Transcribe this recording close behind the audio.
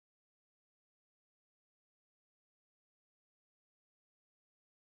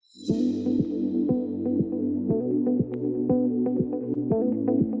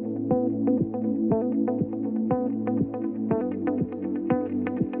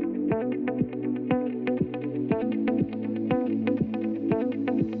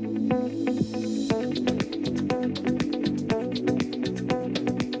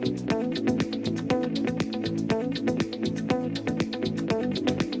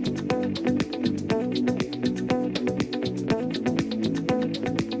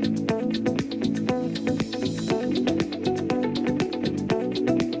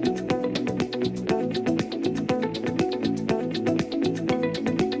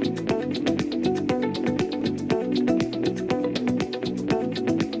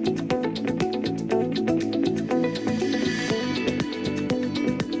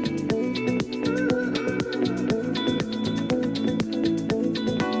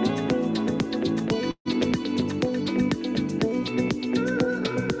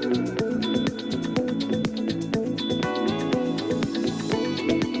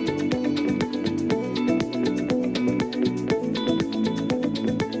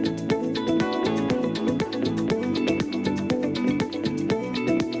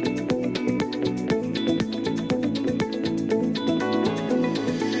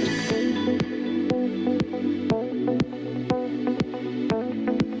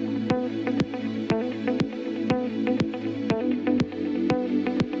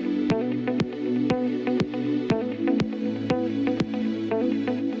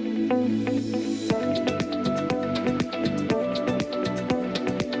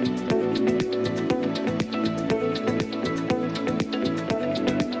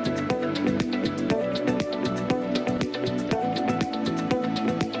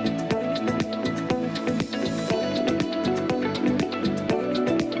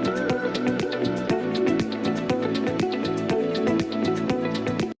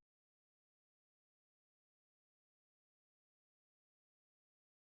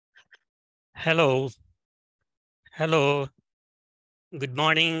Hello, hello. Good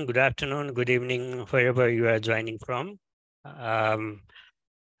morning, good afternoon, good evening, wherever you are joining from. And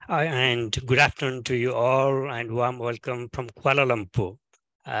good afternoon to you all, and warm welcome from Kuala Lumpur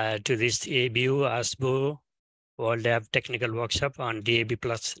to this ABU ASBO World Lab Technical Workshop on DAB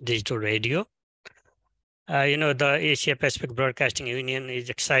Plus Digital Radio. The Asia Pacific Broadcasting Union is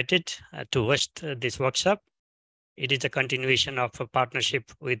excited to host this workshop. It is a continuation of a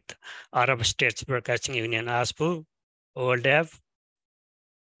partnership with Arab States Broadcasting Union ASBO World Lab,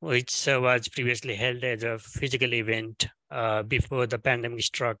 which was previously held as a physical event before the pandemic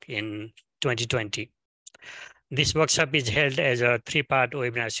struck in 2020. This workshop is held as a three-part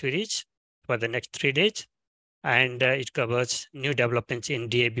webinar series for the next 3 days, and it covers new developments in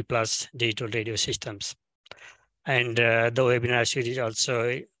DAB Plus digital radio systems. And the webinar series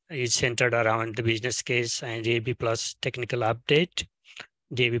also is centered around the business case and DAB Plus technical update,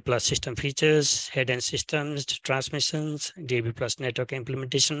 DAB Plus system features, hidden systems, transmissions, DAB Plus network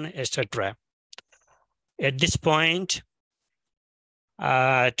implementation, etc. At this point,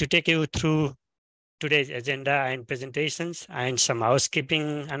 to take you through today's agenda and presentations and some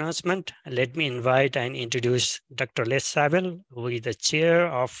housekeeping announcement, let me invite and introduce Dr. Les Sabel, who is the chair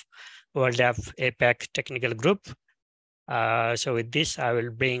of World Lab APAC Technical Group. So with this, I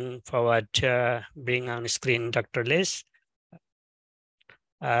will bring on screen Dr. Les.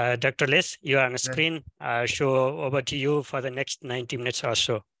 Dr. Les, you are on the screen. Show over to you for the next 90 minutes or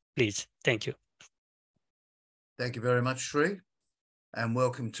so, please. Thank you. Thank you very much, Sri, and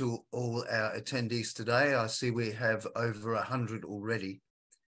welcome to all our attendees today. I see we have over 100 already,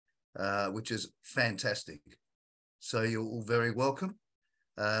 which is fantastic. So you're all very welcome,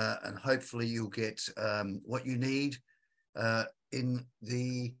 and hopefully you'll get what you need in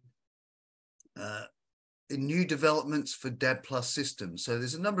new developments for DAB Plus systems. So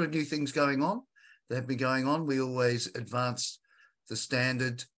there's a number of new things going on that have been going on. We always advance the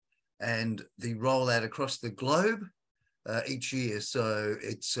standard and the rollout across the globe each year. So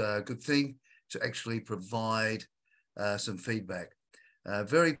it's a good thing to actually provide some feedback.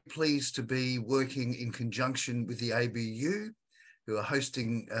 Very pleased to be working in conjunction with the ABU, who are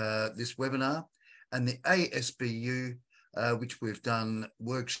hosting this webinar, and the ASBU, which we've done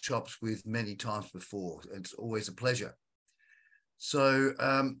workshops with many times before. It's always a pleasure. So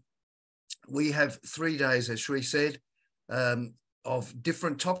we have 3 days, as Sri said, of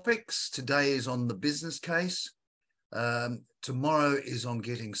different topics. Today is on the business case. Tomorrow is on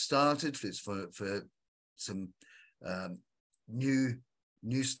getting started. It's for some new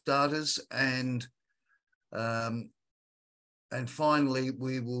starters, and And finally,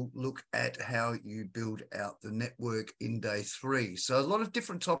 we will look at how you build out the network in day 3. So a lot of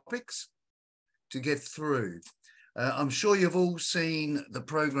different topics to get through. I'm sure you've all seen the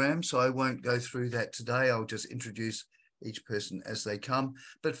program, so I won't go through that today. I'll just introduce each person as they come.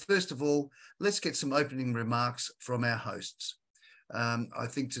 But first of all, let's get some opening remarks from our hosts. I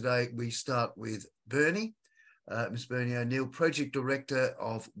think today we start with Bernie, Ms. Bernie O'Neill, Project Director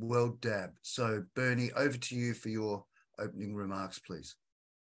of World DAB. So Bernie, over to you for your opening remarks, please.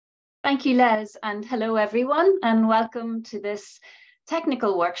 Thank you, Les, and hello everyone, and welcome to this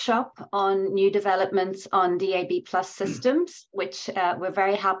technical workshop on new developments on DAB+ systems, which we're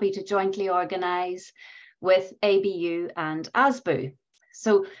very happy to jointly organise with ABU and ASBU.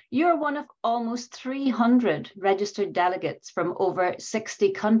 So you're one of almost 300 registered delegates from over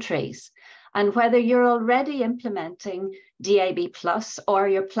 60 countries. And whether you're already implementing DAB+ or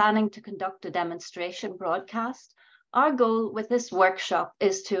you're planning to conduct a demonstration broadcast, our goal with this workshop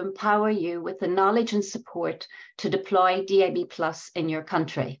is to empower you with the knowledge and support to deploy DAB+ in your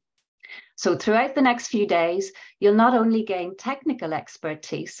country. So throughout the next few days, you'll not only gain technical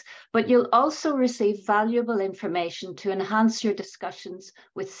expertise, but you'll also receive valuable information to enhance your discussions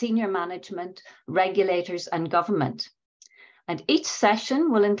with senior management, regulators, and government. And each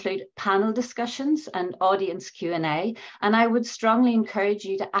session will include panel discussions and audience Q&A, and I would strongly encourage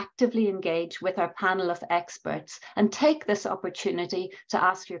you to actively engage with our panel of experts and take this opportunity to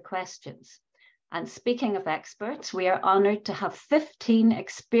ask your questions. And speaking of experts, we are honoured to have 15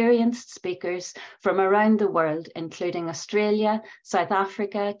 experienced speakers from around the world, including Australia, South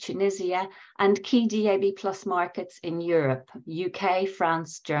Africa, Tunisia, and key DAB+ markets in Europe, UK,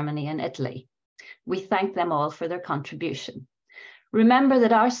 France, Germany, and Italy. We thank them all for their contribution. Remember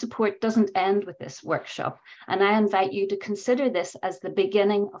that our support doesn't end with this workshop, and I invite you to consider this as the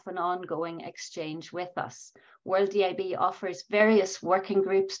beginning of an ongoing exchange with us. World DAB offers various working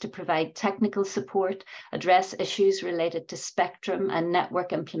groups to provide technical support, address issues related to spectrum and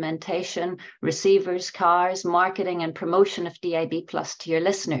network implementation, receivers, cars, marketing and promotion of DAB+ to your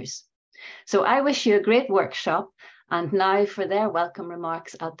listeners. So I wish you a great workshop. And now for their welcome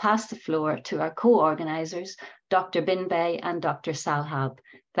remarks, I'll pass the floor to our co-organisers, Dr. Bin Bey and Dr. Salhab.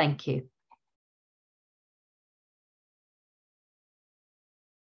 Thank you.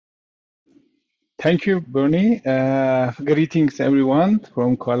 Thank you, Bernie. Greetings, everyone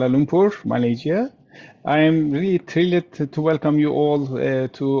from Kuala Lumpur, Malaysia. I am really thrilled to welcome you all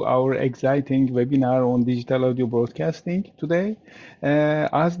to our exciting webinar on digital audio broadcasting today.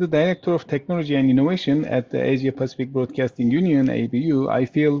 As the Director of Technology and Innovation at the Asia Pacific Broadcasting Union, ABU, I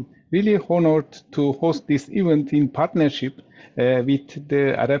feel really honored to host this event in partnership with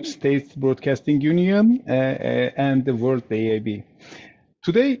the Arab States Broadcasting Union and the World DAB.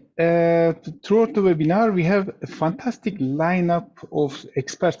 Today, throughout the webinar, we have a fantastic lineup of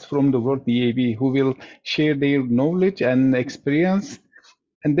experts from the World DAB who will share their knowledge and experience,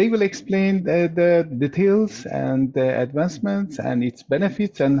 and they will explain the details and the advancements and its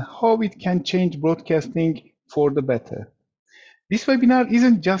benefits and how it can change broadcasting for the better. This webinar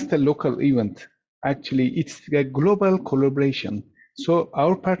isn't just a local event. Actually, it's a global collaboration. So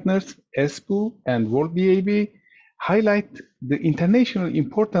our partners, ASBU and World DAB, highlight the international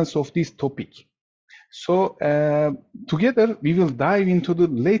importance of this topic. So together we will dive into the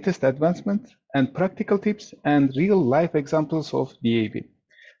latest advancements and practical tips and real life examples of DAB.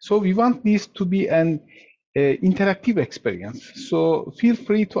 So we want this to be an interactive experience. So feel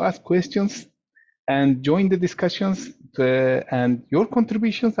free to ask questions and join the discussions, and your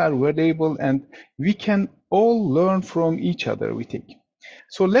contributions are valuable and we can all learn from each other, we think.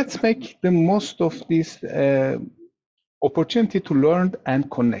 So let's make the most of this opportunity to learn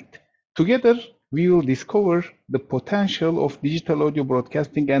and connect. Together, we will discover the potential of digital audio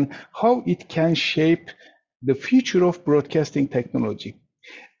broadcasting and how it can shape the future of broadcasting technology.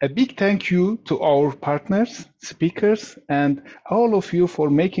 A big thank you to our partners, speakers, and all of you for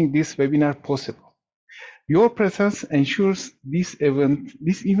making this webinar possible. Your presence ensures this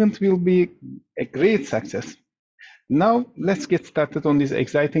event will be a great success. Now, let's get started on this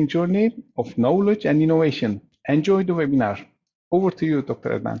exciting journey of knowledge and innovation. Enjoy the webinar. Over to you,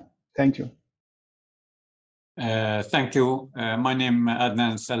 Dr. Adnan. Thank you. Thank you. My name is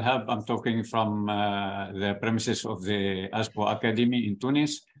Adnan Salhab. I'm talking from the premises of the ASBU Academy in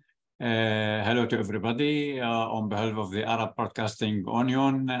Tunis. Hello to everybody. On behalf of the Arab Broadcasting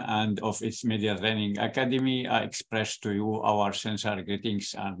Union and of its Media Training Academy, I express to you our sincere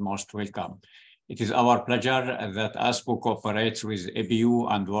greetings and most welcome. It is our pleasure that ASBU cooperates with ABU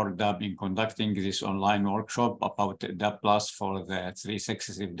and World DAB in conducting this online workshop about DAB+ for the 3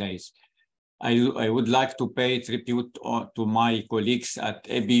 successive days. I would like to pay tribute to my colleagues at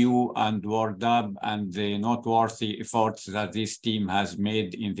ABU and WorldDAB and the noteworthy efforts that this team has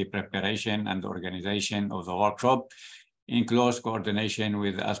made in the preparation and organization of the workshop in close coordination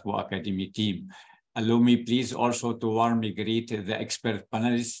with the ASPO Academy team. Allow me please also to warmly greet the expert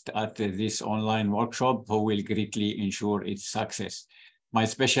panelists at this online workshop who will greatly ensure its success. My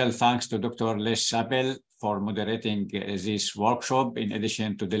special thanks to Dr. Les Chappell for moderating this workshop, in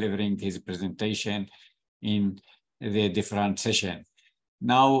addition to delivering his presentation in the different sessions.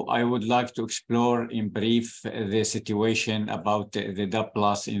 Now, I would like to explore in brief the situation about the DAB+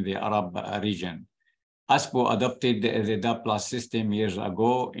 in the Arab region. ASPO adopted the DAB+ system years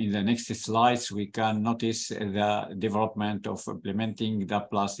ago. In the next slides, we can notice the development of implementing DAB+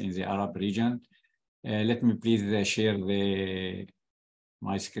 in the Arab region. Let me please share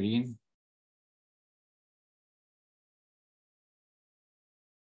my screen.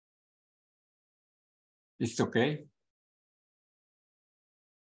 It's okay?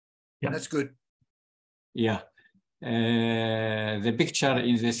 Yeah, that's good. Yeah. The picture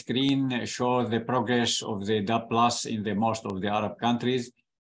in the screen shows the progress of the DAB+ in the most of the Arab countries.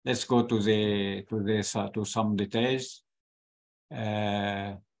 Let's go to some details.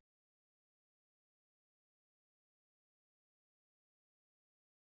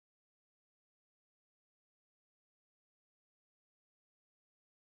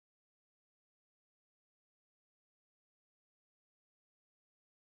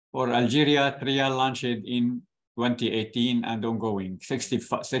 For Algeria, trial launched in 2018 and ongoing,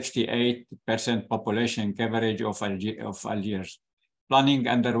 68% population coverage of Algiers. Planning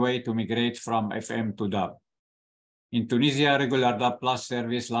underway to migrate from FM to DAB. In Tunisia, regular DAB+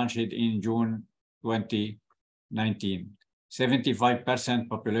 service launched in June 2019. 75%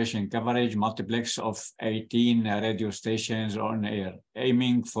 population coverage, multiplex of 18 radio stations on air,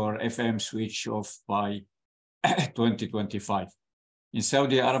 aiming for FM switch off by 2025. In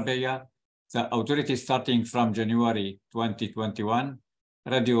Saudi Arabia, the authorities starting from January 2021,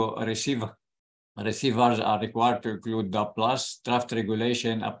 radio receivers are required to include DAB+. Draft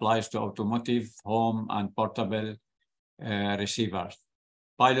regulation applies to automotive, home, and portable receivers.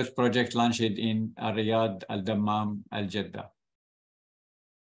 Pilot project launched in Riyadh, Al Dammam, Al Jeddah.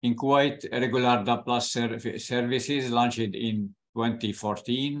 In Kuwait, regular DAB+ services launched in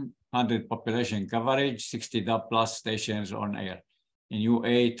 2014, 100 population coverage, 60 DAB+ stations on air. In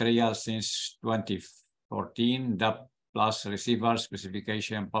UAE, trial since 2014, DAB+ receiver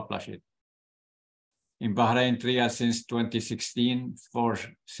specification published. In Bahrain, trial since 2016, 4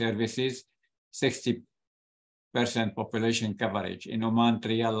 services, 60% population coverage. In Oman,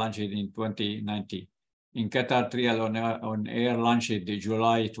 trial launched in 2019. In Qatar, trial on air launched in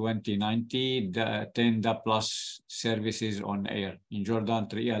July 2019, 10 DAB+ services on air. In Jordan,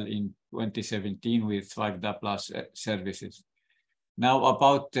 trial in 2017 with 5 DAB+ services. Now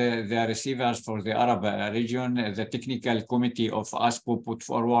about the receivers for the Arab region, the technical committee of ASPO put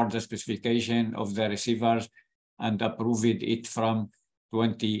forward the specification of the receivers and approved it from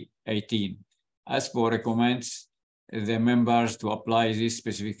 2018. ASPO recommends the members to apply this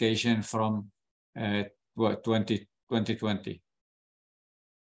specification from 2020.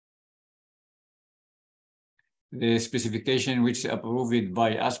 The specification which approved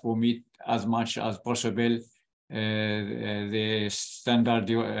by ASPO meet as much as possible the standard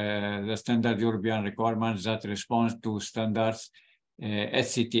European requirements that respond to standards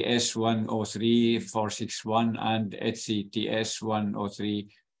HCTS 103461 and HCTS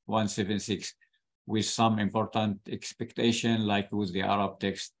 103176, with some important expectation like with the Arab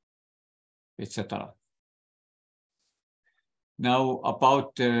text, etc. Now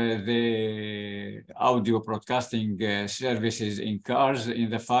about the audio broadcasting services in cars. In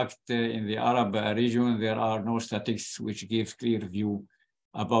the Arab region, there are no statistics which give clear view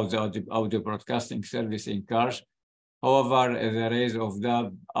about the audio broadcasting service in cars. However, the rise of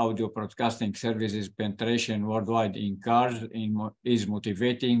the audio broadcasting services penetration worldwide in cars is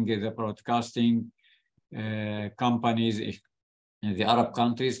motivating the broadcasting companies in the Arab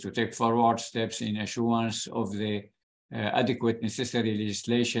countries to take forward steps in assurance of the adequate necessary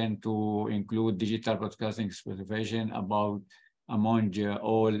legislation to include digital broadcasting specification among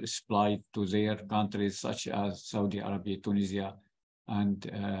all supplied to their countries such as Saudi Arabia, Tunisia, and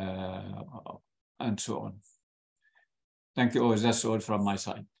so on. Thank you all. That's all from my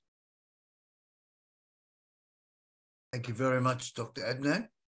side. Thank you very much, Dr. Adnan,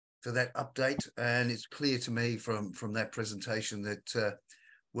 for that update. And it's clear to me from that presentation that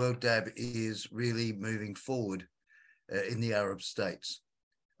WorldDAB is really moving forward in the Arab states.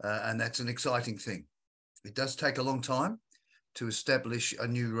 And that's an exciting thing. It does take a long time to establish a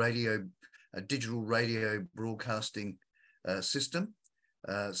new radio digital radio broadcasting system.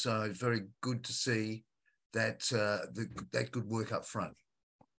 So very good to see that that good work up front.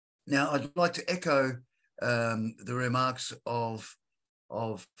 Now, I'd like to echo the remarks of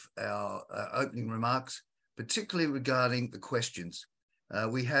our opening remarks, particularly regarding the questions.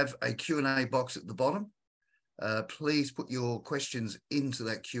 We have a Q&A box at the bottom. Please put your questions into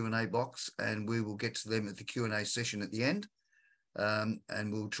that Q&A box and we will get to them at the Q&A session at the end.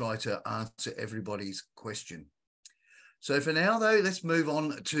 And we'll try to answer everybody's question. So for now, though, let's move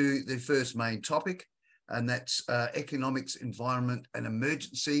on to the first main topic, and that's Economics, Environment and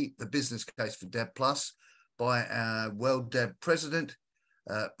Emergency, the business case for DAB+, by our World DAB President,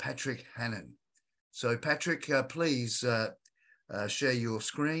 Patrick Hannon. So Patrick, please share your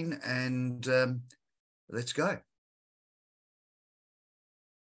screen and let's go.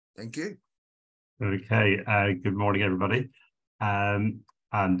 Thank you. Okay, good morning, everybody.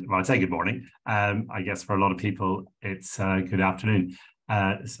 And well, I'd say good morning. I guess for a lot of people, it's good afternoon.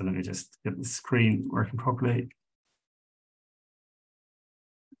 So let me just get the screen working properly.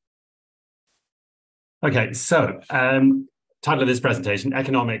 Okay, so title of this presentation,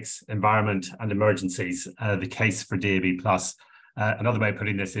 Economics, Environment and Emergencies, the case for DAB+. Another way of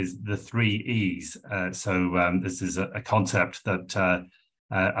putting this is the 3 E's. This is a concept that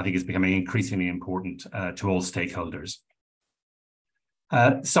I think is becoming increasingly important to all stakeholders.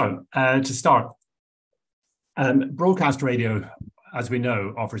 To start, broadcast radio, as we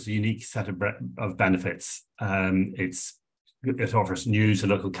know, offers a unique set of benefits. It offers news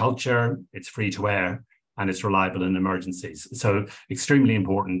and local culture, it's free to air, and it's reliable in emergencies. So extremely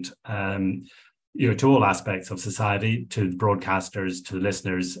important, to all aspects of society, to the broadcasters, to the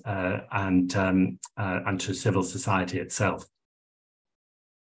listeners, and to civil society itself.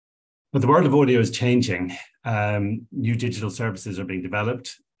 But the world of audio is changing. New digital services are being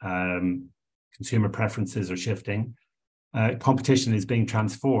developed. Consumer preferences are shifting. Competition is being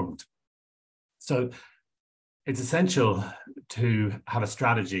transformed. So it's essential to have a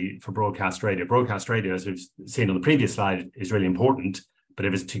strategy for broadcast radio. Broadcast radio, as we've seen on the previous slide, is really important. But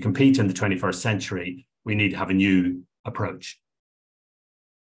if it's to compete in the 21st century, we need to have a new approach.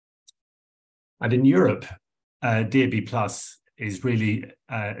 And in Europe, DAB+ is really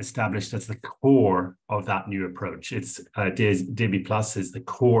established as the core of that new approach. DAB+ is the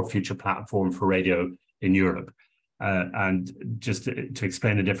core future platform for radio in Europe. And just to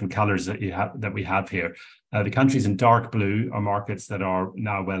explain the different colors that we have here, the countries in dark blue are markets that are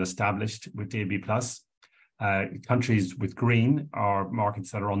now well established with DAB+. Countries with green are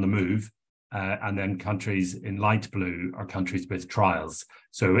markets that are on the move, and then countries in light blue are countries with trials.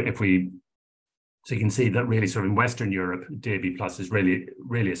 So you can see that really sort of in Western Europe, DAB+ is really,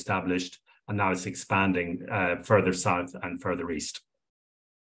 really established, and now it's expanding further south and further east.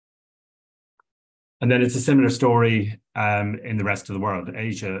 And then it's a similar story in the rest of the world.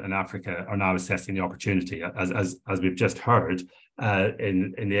 Asia and Africa are now assessing the opportunity, as we've just heard.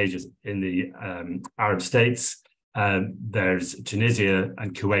 In the Arab states, there's Tunisia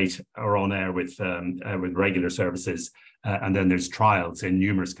and Kuwait are on air with regular services, and then there's trials in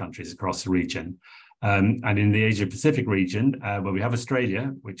numerous countries across the region. And in the Asia Pacific region, we have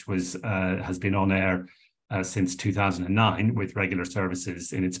Australia, which has been on air since 2009 with regular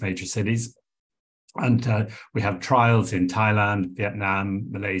services in its major cities. And we have trials in Thailand, Vietnam,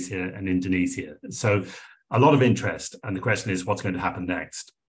 Malaysia, and Indonesia. So a lot of interest. And the question is, what's going to happen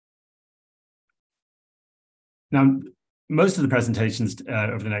next? Now, most of the presentations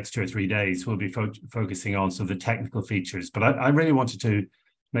over the next 2 or 3 days will be focusing on some of the technical features. But I really wanted to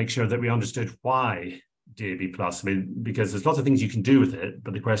make sure that we understood why DAB+. I mean, because there's lots of things you can do with it.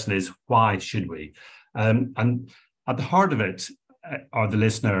 But the question is, why should we? And at the heart of it are the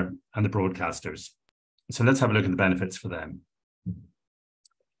listener and the broadcasters. So let's have a look at the benefits for them.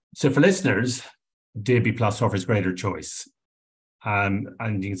 So for listeners, DAB+ offers greater choice. And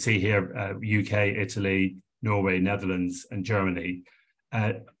you can see here, UK, Italy, Norway, Netherlands, and Germany.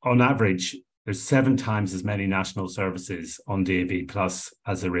 On average, there's 7 times as many national services on DAB+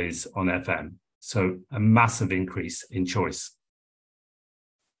 as there is on FM. So a massive increase in choice.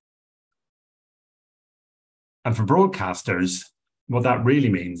 And for broadcasters, what that really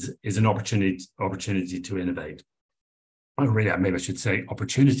means is an opportunity to innovate. Or really, maybe I should say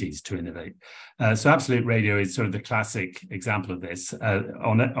opportunities to innovate. So Absolute Radio is sort of the classic example of this.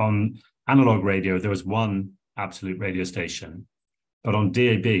 On analog radio, there was one Absolute Radio station, but on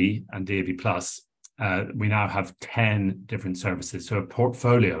DAB and DAB+, we now have 10 different services, so a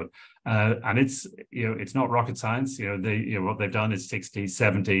portfolio. And it's not rocket science. What they've done is 60s,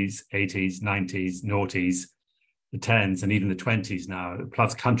 70s, 80s, 90s, noughties. the 10s and even the 20s now,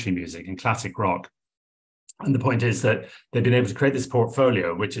 plus country music and classic rock. And the point is that they've been able to create this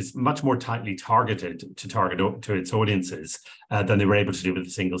portfolio, which is much more tightly targeted to its audiences than they were able to do with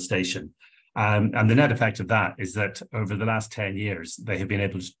a single station. And the net effect of that is that over the last 10 years, they have been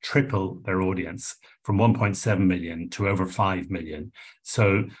able to triple their audience from 1.7 million to over 5 million.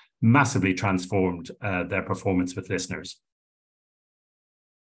 So massively transformed their performance with listeners.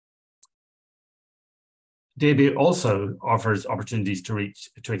 DAB also offers opportunities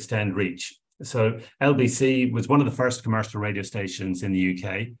to extend reach. So LBC was one of the first commercial radio stations in the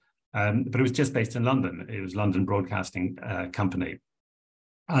UK, but it was just based in London. It was London Broadcasting Company.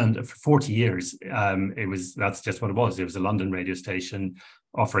 And for 40 years, that's just what it was. It was a London radio station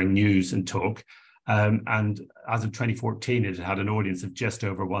offering news and talk. And as of 2014, it had an audience of just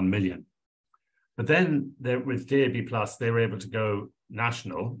over 1 million. But then with DAB+, they were able to go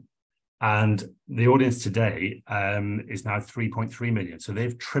national. And the audience today is now 3.3 million. So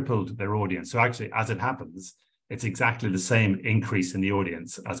they've tripled their audience. So actually, as it happens, it's exactly the same increase in the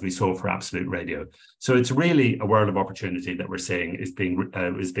audience as we saw for Absolute Radio. So it's really a world of opportunity that we're seeing is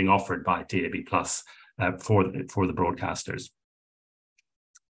being offered by DAB+ for the broadcasters.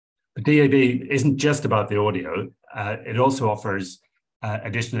 But DAB isn't just about the audio. It also offers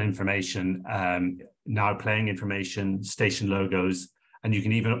additional information, now playing information, station logos, and you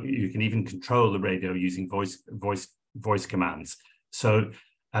can even control the radio using voice commands. So,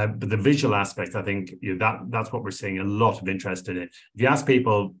 but the visual aspect, I think that's what we're seeing a lot of interest in. If you ask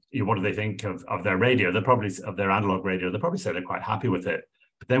people, what do they think of their radio, of their analog radio, they'll probably say they're quite happy with it.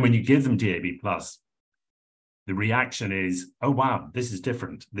 But then when you give them DAB+, the reaction is, oh wow, this is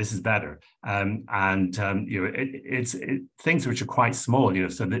different, this is better, it's things which are quite small.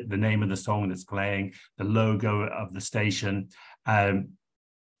 So the name of the song that's playing, the logo of the station. That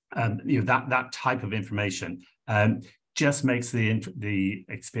type of information just makes the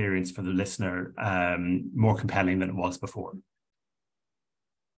experience for the listener more compelling than it was before.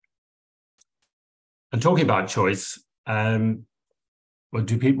 And talking about choice,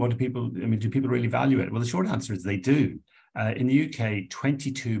 do people really value it? Well, the short answer is they do. In the UK,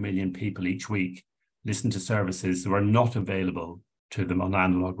 22 million people each week listen to services that are not available to them on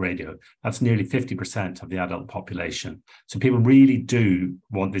analog radio. That's nearly 50% of the adult population. So people really do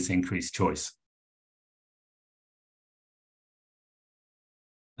want this increased choice.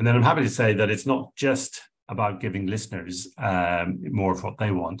 And then I'm happy to say that it's not just about giving listeners more of what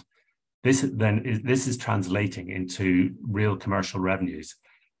they want. This is translating into real commercial revenues.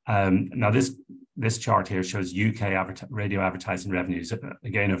 Now this chart here shows UK radio advertising revenues,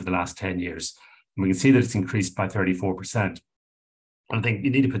 again, over the last 10 years. And we can see that it's increased by 34%. I think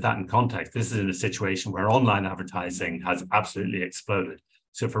you need to put that in context. This is in a situation where online advertising has absolutely exploded.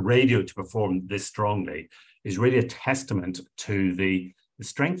 So for radio to perform this strongly is really a testament to the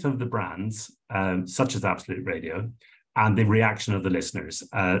strength of the brands, such as Absolute Radio, and the reaction of the listeners.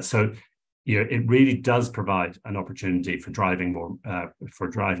 So it really does provide an opportunity for driving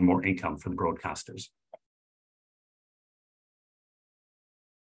more income for the broadcasters.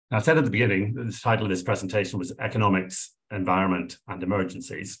 Now, I said at the beginning, the title of this presentation was Economics, Environment and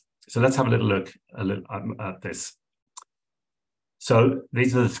Emergencies. So let's have a little look at this. So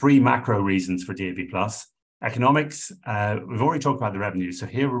these are the three macro reasons for DAB+. Economics, we've already talked about the revenue. So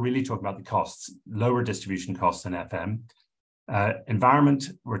here we're really talking about the costs, lower distribution costs than FM. Environment,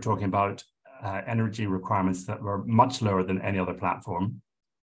 we're talking about energy requirements that were much lower than any other platform.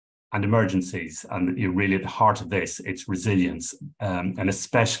 And emergencies, and you're really at the heart of this, it's resilience, and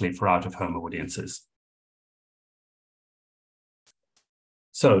especially for out-of-home audiences.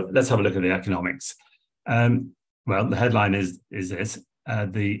 So let's have a look at the economics. Well, the headline is this.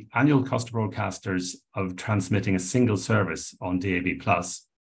 The annual cost to broadcasters of transmitting a single service on DAB+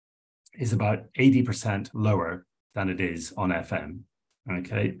 is about 80% lower than it is on FM.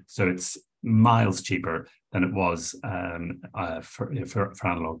 Okay, so it's miles cheaper than it was for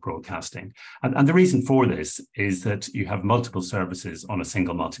analog broadcasting. And the reason for this is that you have multiple services on a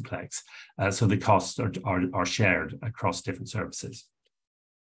single multiplex. So the costs are shared across different services.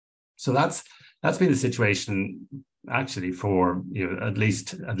 So that's been the situation actually for at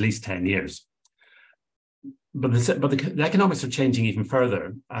least 10 years. But the economics are changing even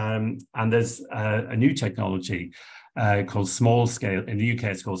further. And there's a new technology called small scale. In the UK,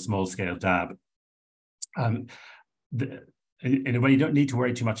 it's called small scale DAB. In a way, you don't need to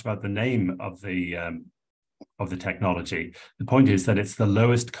worry too much about the name of the technology. The point is that it's the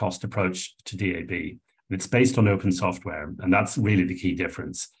lowest cost approach to DAB. It's based on open software, and that's really the key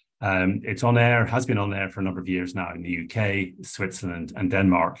difference. It's on air, has been on air for a number of years now in the UK, Switzerland, and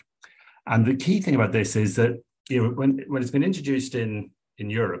Denmark. And the key thing about this is that when it's been introduced in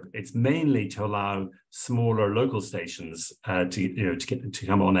Europe, it's mainly to allow smaller local stations to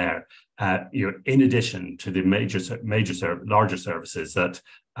come on air, in addition to the larger services that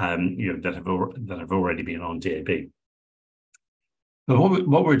that have already been on DAB. But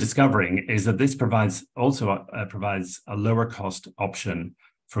what we're discovering is that this provides a lower cost option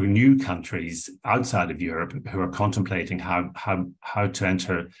for new countries outside of Europe who are contemplating how to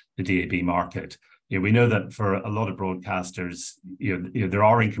enter the DAB market. We know that for a lot of broadcasters, there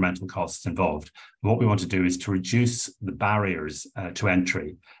are incremental costs involved. What we want to do is to reduce the barriers to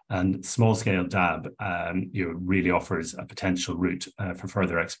entry, and small-scale DAB, really offers a potential route for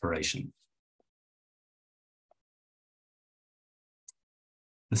further exploration.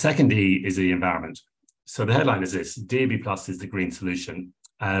 The second E is the environment. So the headline is this: DAB+ is the green solution.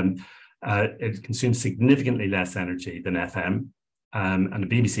 It consumes significantly less energy than FM, and a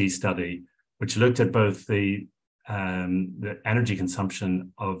BBC study which looked at both the energy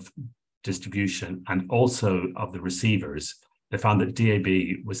consumption of distribution and also of the receivers. They found that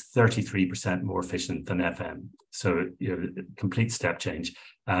DAB was 33% more efficient than FM. So, complete step change.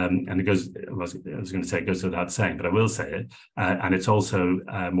 And it goes, I was going to say it goes without saying, but I will say it. And it's also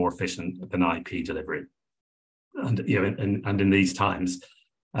more efficient than IP delivery. And, and in these times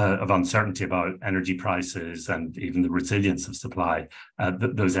of uncertainty about energy prices and even the resilience of supply,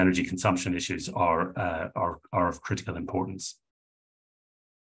 those energy consumption issues are of critical importance.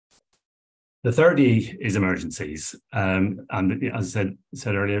 The third E is emergencies, and as I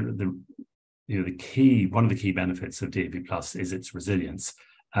said earlier, one of the key benefits of DAB+ is its resilience.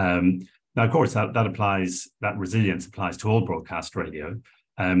 Now, of course, that resilience applies to all broadcast radio,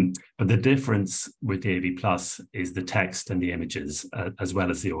 but the difference with DAB+ is the text and the images, as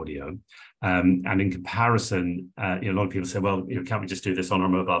well as the audio. And in comparison, a lot of people say, well, can't we just do this on our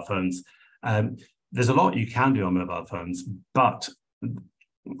mobile phones? There's a lot you can do on mobile phones, but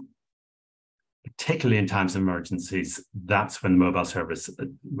particularly in times of emergencies, that's when mobile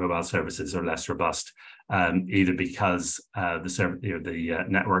services are less robust, either because the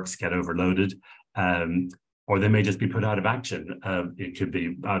networks get overloaded, or they may just be put out of action. It could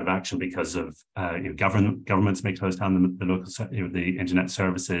be out of action because of governments may close down the local the internet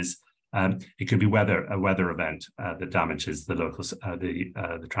services. It could be a weather event that damages the local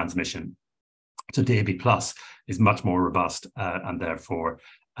the transmission. So DAB+ is much more robust, and therefore,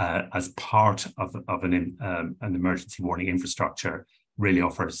 as part of an emergency warning infrastructure, really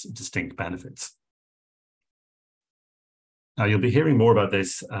offers distinct benefits. Now, you'll be hearing more about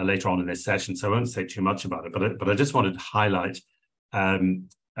this later on in this session, so I won't say too much about it, but I just wanted to highlight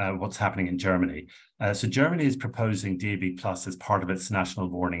what's happening in Germany. So Germany is proposing DAB+ as part of its national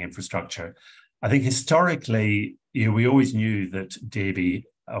warning infrastructure. I think historically, we always knew that DAB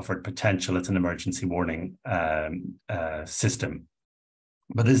offered potential as an emergency warning system.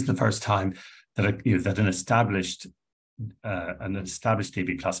 But this is the first time that an established DAB+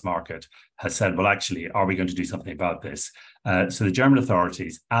 market has said, well, actually, are we going to do something about this? So the German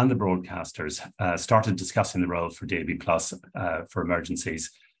authorities and the broadcasters started discussing the role for DAB+ for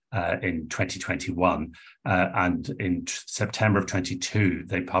emergencies in 2021. And in September of 22,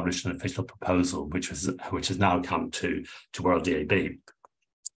 they published an official proposal, which has now come to World DAB.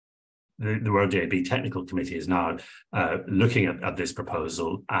 The World DAB Technical Committee is now looking at this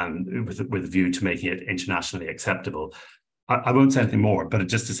proposal and with a view to making it internationally acceptable. I won't say anything more, but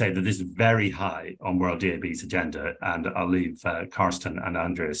just to say that this is very high on World DAB's agenda, and I'll leave Karsten and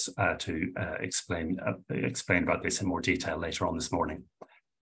Andreas to explain about this in more detail later on this morning.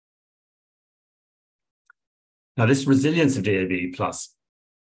 Now, this resilience of DAB+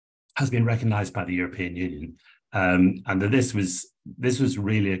 has been recognised by the European Union. And that this was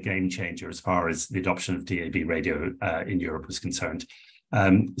really a game changer as far as the adoption of DAB radio in Europe was concerned.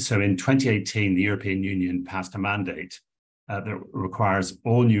 So in 2018, the European Union passed a mandate that requires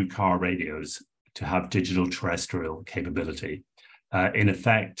all new car radios to have digital terrestrial capability. In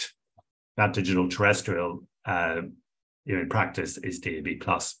effect, that digital terrestrial, in practice, is DAB+.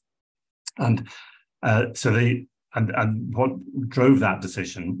 And and what drove that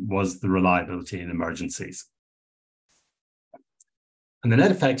decision was the reliability in emergencies. And the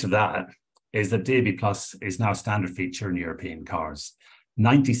net effect of that is that DAB+ is now a standard feature in European cars.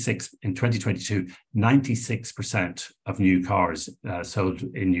 In 2022, 96% of new cars sold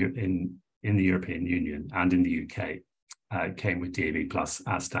in the European Union and in the UK came with DAB+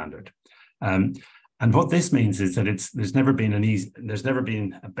 as standard. And what this means is that there's never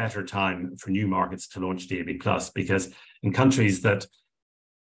been a better time for new markets to launch DAB+, because in countries that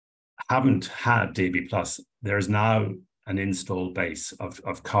haven't had DAB+, there is now an installed base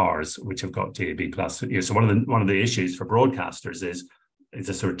of cars which have got DAB+. So one of the issues for broadcasters is it's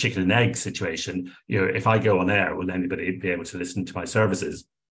a sort of chicken and egg situation. If I go on air, will anybody be able to listen to my services?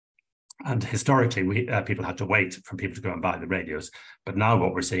 And historically, people had to wait for people to go and buy the radios. But now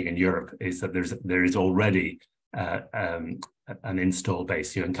what we're seeing in Europe is that there is already an install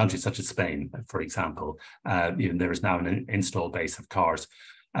base. In countries such as Spain, for example, there is now an install base of cars.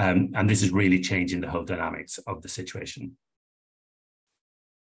 And this is really changing the whole dynamics of the situation.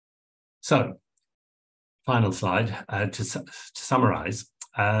 So, final slide, to summarize,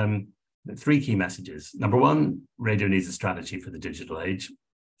 3 key messages. Number 1, radio needs a strategy for the digital age.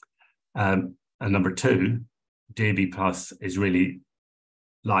 And number 2, DAB+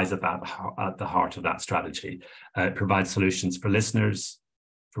 lies at the heart of that strategy. It provides solutions for listeners,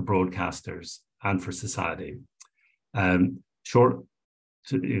 for broadcasters, and for society.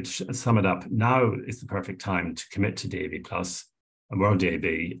 To sum it up, now is the perfect time to commit to DAB+, and World DAB,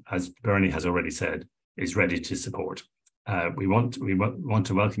 as Bernie has already said, is ready to support. We want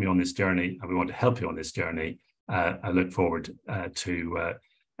to welcome you on this journey, and we want to help you on this journey. I look forward to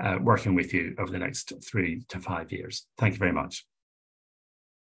working with you over the next 3 to 5 years. Thank you very much.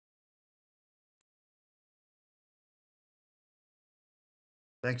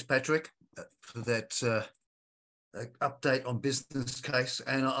 Thanks, Patrick, for that update on business case.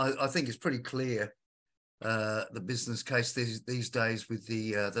 And I think it's pretty clear, the business case these days with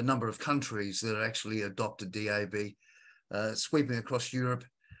the number of countries that are actually adopted DAB, sweeping across Europe,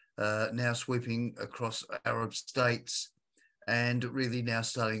 now sweeping across Arab states, and really now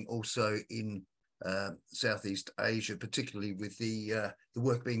starting also in Southeast Asia, particularly with the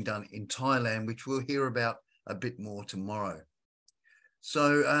work being done in Thailand, which we'll hear about a bit more tomorrow.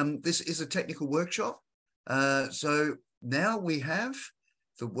 So this is a technical workshop. So now we have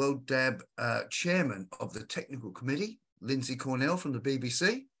the World DAB chairman of the technical committee, Lindsay Cornell from the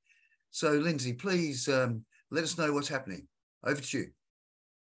BBC. So Lindsay, please let us know what's happening. Over to you.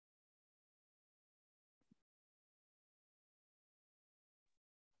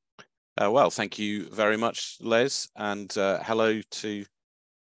 Well, thank you very much, Les, and hello to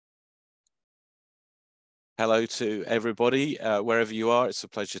everybody, wherever you are. It's a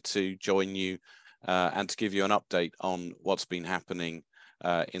pleasure to join you and to give you an update on what's been happening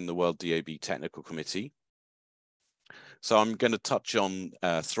in the World DAB Technical Committee. So I'm going to touch on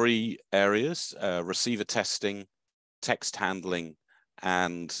 3 areas: receiver testing, text handling,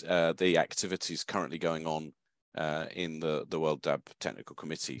 and the activities currently going on in the World DAB Technical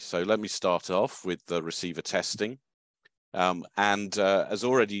Committee. So let me start off with the receiver testing. And as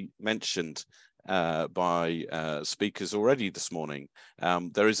already mentioned by speakers already this morning,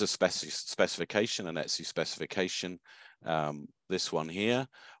 there is a specification, an ETSI specification, this one here,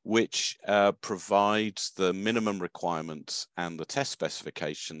 which provides the minimum requirements and the test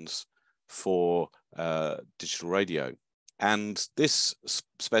specifications for digital radio. And this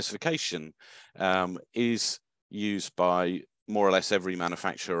specification is used by more or less every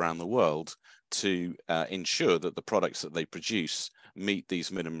manufacturer around the world to ensure that the products that they produce meet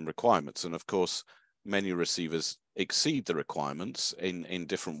these minimum requirements. And of course, many receivers exceed the requirements in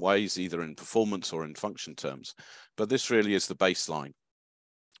different ways, either in performance or in function terms. But this really is the baseline.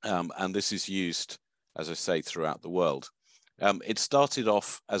 And this is used, as I say, throughout the world. It started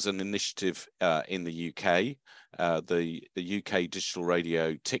off as an initiative in the UK, the UK Digital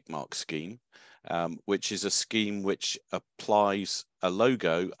Radio Tick Mark scheme, which is a scheme which applies a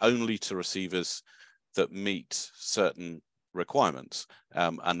logo only to receivers that meet certain requirements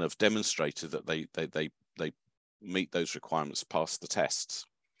and have demonstrated that they meet those requirements past the tests.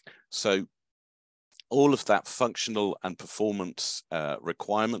 So all of that functional and performance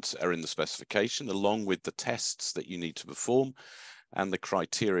requirements are in the specification, along with the tests that you need to perform and the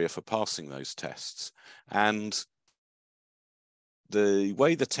criteria for passing those tests. And the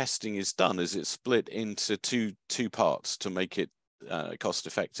way the testing is done is it's split into two parts to make it cost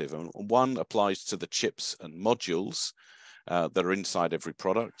effective. And one applies to the chips and modules that are inside every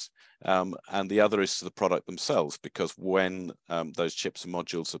product, and the other is to the product themselves, because when those chips and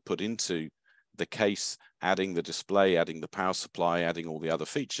modules are put into the case, adding the display, adding the power supply, adding all the other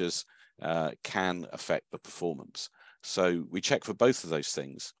features can affect the performance. So we check for both of those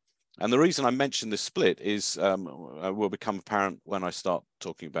things. And the reason I mentioned this split is will become apparent when I start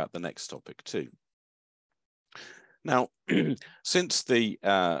talking about the next topic too. Now, since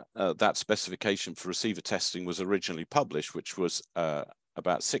that specification for receiver testing was originally published, which was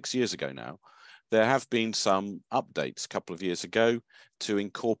about 6 years ago now, there have been some updates a couple of years ago to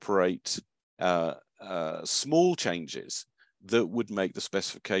incorporate small changes that would make the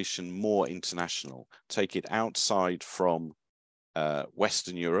specification more international, take it outside from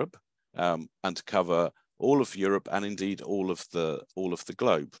Western Europe, and to cover all of Europe and indeed all of the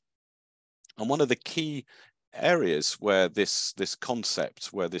globe. And one of the key areas where this concept,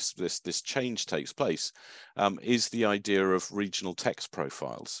 where this change takes place, is the idea of regional text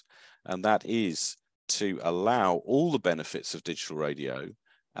profiles, and that is to allow all the benefits of digital radio,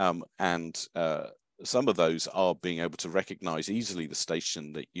 and some of those are being able to recognize easily the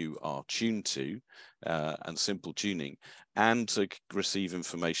station that you are tuned to, and simple tuning, and to receive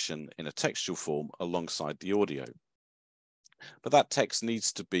information in a textual form alongside the audio. But that text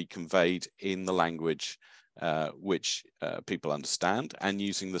needs to be conveyed in the language which people understand, and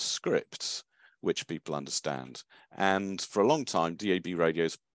using the scripts which people understand. And for a long time, DAB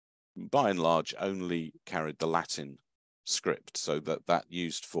radios, by and large, only carried the Latin script, so that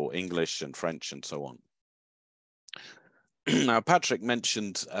used for English and French and so on. Now, Patrick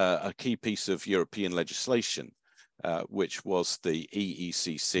mentioned a key piece of European legislation, which was the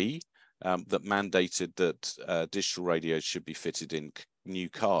EECC, that mandated that digital radios should be fitted in new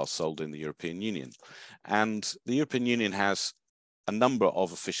cars sold in the European Union. And the European Union has a number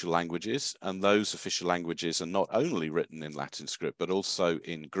of official languages, and those official languages are not only written in Latin script, but also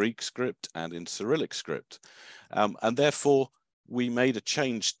in Greek script and in Cyrillic script. And therefore, we made a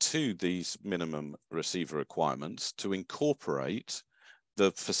change to these minimum receiver requirements to incorporate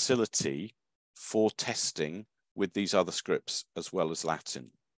the facility for testing with these other scripts as well as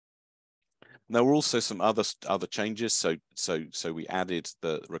Latin. There were also some other changes. So we added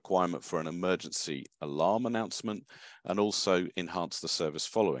the requirement for an emergency alarm announcement, and also enhanced the service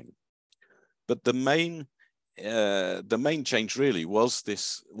following. But the main change really was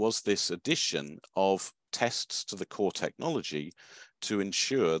this addition of tests to the core technology to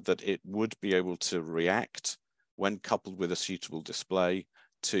ensure that it would be able to react, when coupled with a suitable display,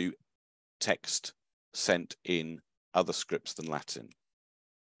 to text sent in other scripts than Latin.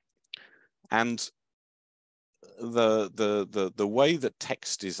 And the way that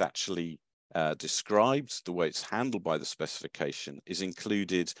text is actually described, the way it's handled by the specification, is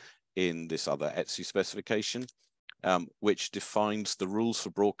included in this other ETSI specification, which defines the rules for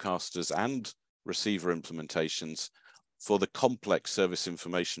broadcasters and receiver implementations for the complex service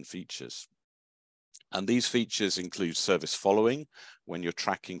information features. And these features include service following, when you're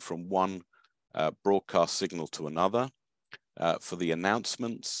tracking from one broadcast signal to another, for the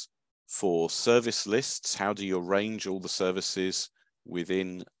announcements, for service lists, how do you arrange all the services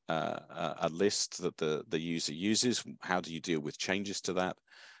within a list that the user uses, how do you deal with changes to that,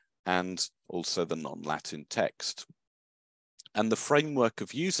 and also the non-Latin text. And the framework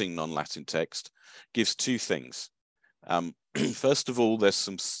of using non-Latin text gives two things. First of all, there's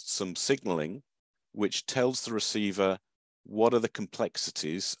some signaling which tells the receiver what are the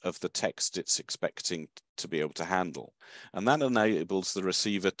complexities of the text it's expecting to be able to handle. And that enables the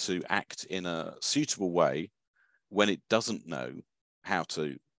receiver to act in a suitable way when it doesn't know how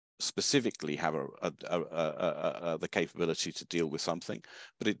to specifically have the capability to deal with something,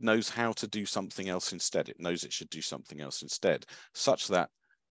 but it knows how to do something else instead. It knows it should do something else instead, such that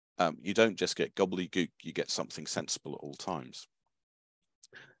you don't just get gobbledygook, you get something sensible at all times.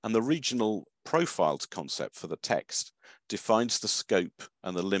 And the regional profiles concept for the text defines the scope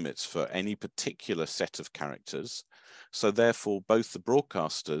and the limits for any particular set of characters. So therefore, both the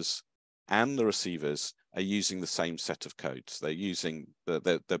broadcasters and the receivers are using the same set of codes. They're using,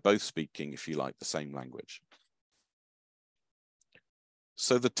 they're both speaking, if you like, the same language.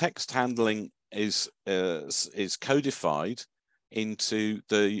 So the text handling is codified into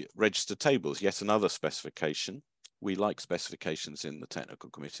the register tables, yet another specification. We like specifications in the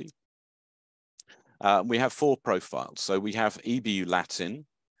technical committee. We have 4 profiles. So we have EBU Latin,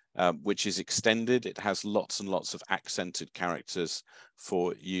 which is extended. It has lots and lots of accented characters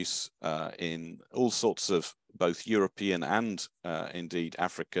for use in all sorts of both European and indeed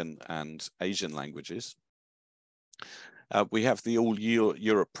African and Asian languages. We have the All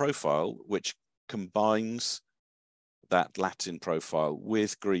Europe profile, which combines that Latin profile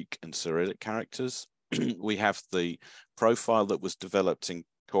with Greek and Cyrillic characters. We have the profile that was developed in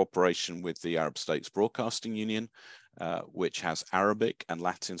cooperation with the Arab States Broadcasting Union, which has Arabic and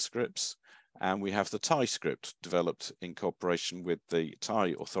Latin scripts. And we have the Thai script developed in cooperation with the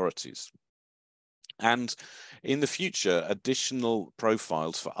Thai authorities. And in the future, additional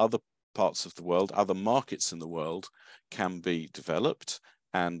profiles for other parts of the world, other markets in the world, can be developed.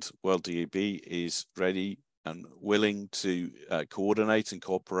 And World DAB is ready and willing to coordinate and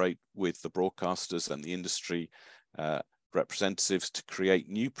cooperate with the broadcasters and the industry representatives to create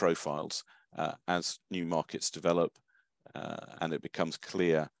new profiles as new markets develop and it becomes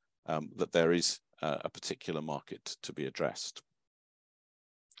clear that there is a particular market to be addressed.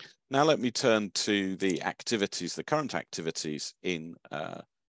 Now let me turn to the activities, the current activities in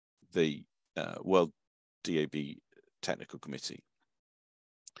the World DAB Technical Committee.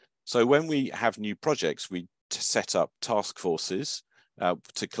 So when we have new projects, we set up task forces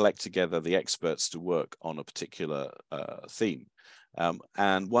to collect together the experts to work on a particular theme.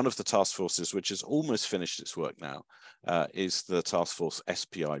 And one of the task forces, which has almost finished its work now, is the task force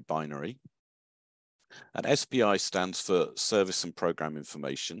SPI binary. And SPI stands for Service and Program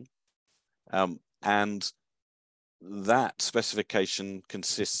Information. And that specification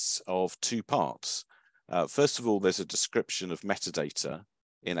consists of two parts. First of all, there's a description of metadata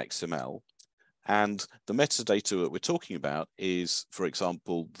in XML. And the metadata that we're talking about is, for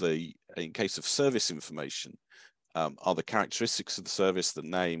example, in case of service information, are the characteristics of the service, the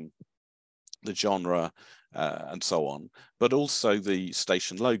name, the genre, and so on. But also the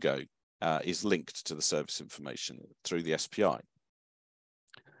station logo is linked to the service information through the SPI.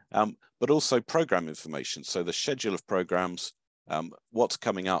 But also program information. So the schedule of programs, what's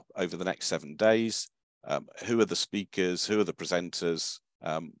coming up over the next 7 days, who are the speakers, who are the presenters,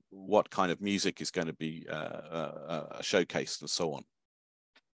 what kind of music is going to be showcased, and so on.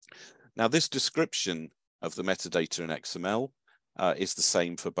 Now, this description of the metadata in XML is the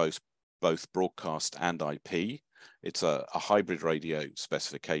same for both broadcast and IP. It's a hybrid radio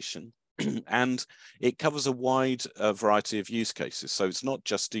specification, and it covers a wide variety of use cases. So it's not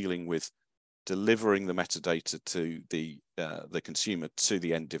just dealing with delivering the metadata to the consumer to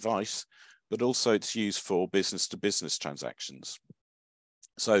the end device, but also it's used for business-to-business transactions.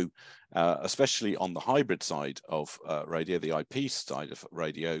 So especially on the hybrid side of radio, the IP side of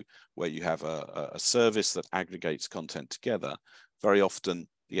radio, where you have a service that aggregates content together, very often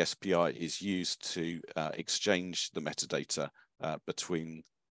the SPI is used to exchange the metadata between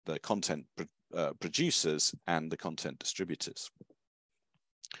the content producers and the content distributors.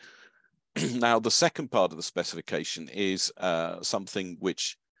 Now, the second part of the specification is something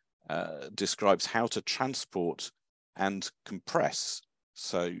which describes how to transport and compress.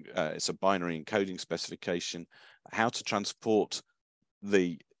 So it's a binary encoding specification, how to transport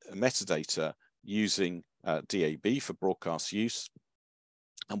the metadata using DAB for broadcast use.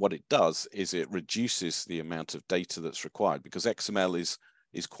 And what it does is it reduces the amount of data that's required, because XML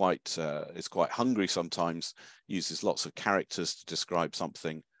is quite hungry sometimes, uses lots of characters to describe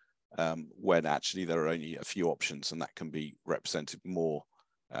something, when actually there are only a few options, and that can be represented more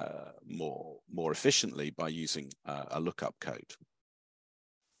efficiently by using a lookup code.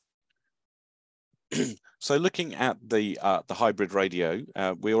 So looking at the hybrid radio,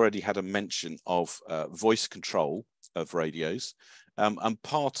 we already had a mention of voice control of radios, and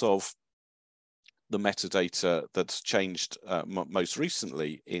part of the metadata that's changed most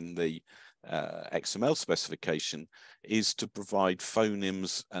recently in the XML specification is to provide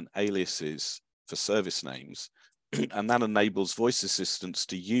phonemes and aliases for service names, and that enables voice assistants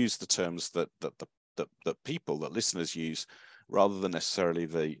to use the terms that listeners use, rather than necessarily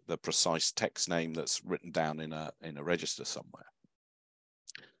the precise text name that's written down in a register somewhere.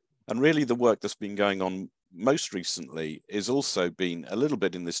 And really the work that's been going on most recently is also been a little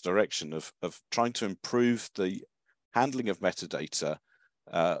bit in this direction of trying to improve the handling of metadata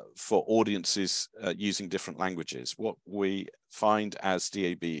for audiences using different languages. What we find as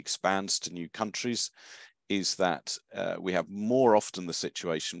DAB expands to new countries is that we have more often the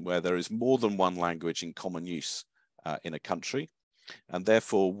situation where there is more than one language in common use in a country, and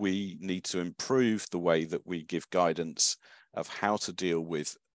therefore we need to improve the way that we give guidance of how to deal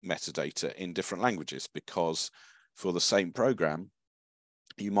with metadata in different languages, because for the same program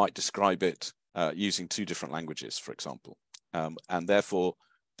you might describe it using 2 different languages, for example, and therefore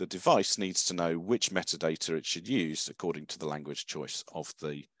the device needs to know which metadata it should use according to the language choice of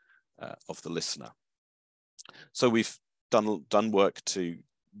the listener. So we've done work to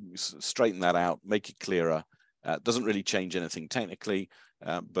straighten that out, make it clearer. Doesn't really change anything technically,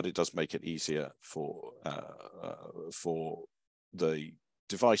 but it does make it easier for the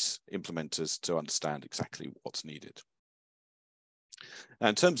device implementers to understand exactly what's needed. Now,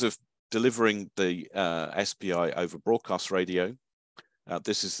 in terms of delivering the SPI over broadcast radio,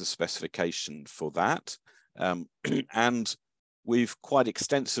 this is the specification for that. And we've quite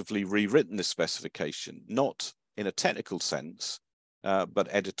extensively rewritten this specification, not in a technical sense, but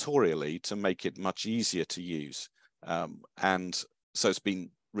editorially, to make it much easier to use. And so it's been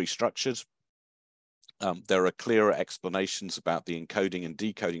restructured. There are clearer explanations about the encoding and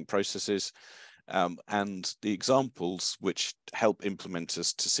decoding processes, and the examples which help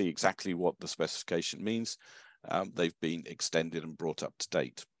implementers to see exactly what the specification means they've been extended and brought up to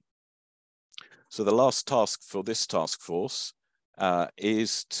date. So the last task for this task force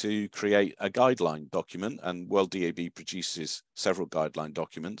is to create a guideline document, and World DAB produces several guideline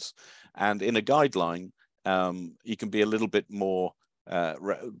documents. And in a guideline, you can be a little bit more,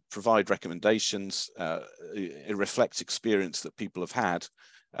 provide recommendations. It reflects experience that people have had,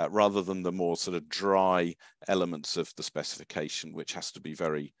 rather than the more sort of dry elements of the specification, which has to be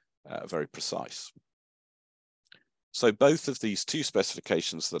very, very precise. So both of these two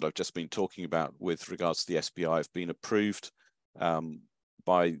specifications that I've just been talking about with regards to the SPI have been approved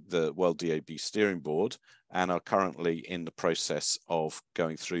by the World DAB Steering Board and are currently in the process of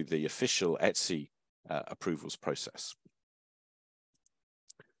going through the official ETSI approvals process.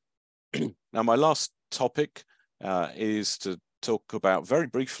 Now, my last topic is to talk about very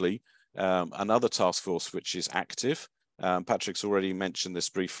briefly another task force which is active. Patrick's already mentioned this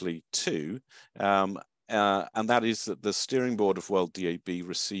briefly too, and that is that the Steering Board of World DAB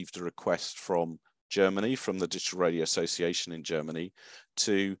received a request from Germany, from the Digital Radio Association in Germany,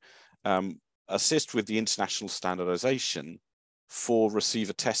 to assist with the international standardization for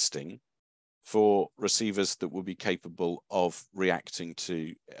receiver testing for receivers that will be capable of reacting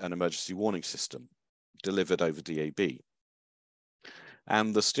to an emergency warning system delivered over DAB.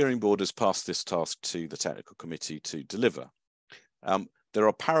 And the steering board has passed this task to the technical committee to deliver. There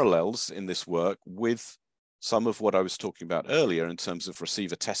are parallels in this work with some of what I was talking about earlier in terms of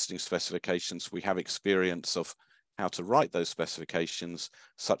receiver testing specifications. We have experience of how to write those specifications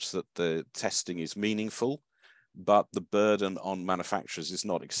such that the testing is meaningful, but the burden on manufacturers is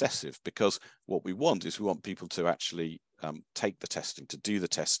not excessive, because what we want is we want people to actually take the testing, to do the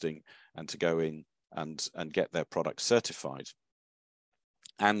testing, and to go in and get their product certified.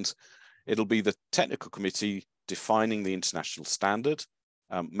 And it'll be the technical committee defining the international standard,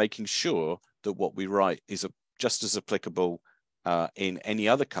 making sure that what we write is just as applicable in any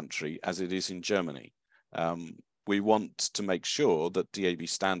other country as it is in Germany. We want to make sure that DAB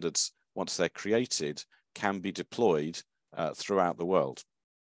standards, once they're created, can be deployed throughout the world.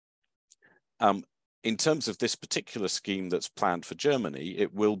 In terms of this particular scheme that's planned for Germany,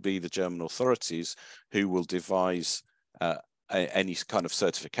 it will be the German authorities who will devise any kind of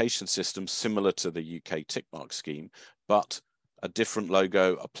certification system similar to the UK tick mark scheme, but a different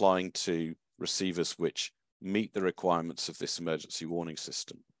logo applying to receivers which meet the requirements of this emergency warning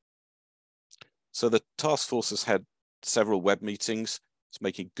system. So the task force has had several web meetings. It's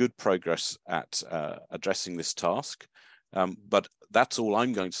making good progress at addressing this task. But that's all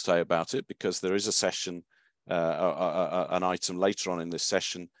I'm going to say about it, because there is a session, an item later on in this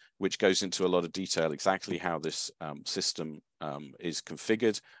session, which goes into a lot of detail exactly how this system is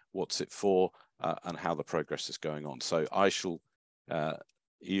configured, what's it for, and how the progress is going on. So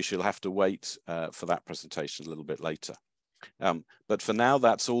you shall have to wait for that presentation a little bit later. But for now,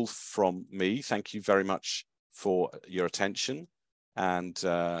 that's all from me. Thank you very much for your attention. And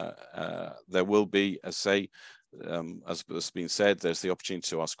there will be, as has been said, there's the opportunity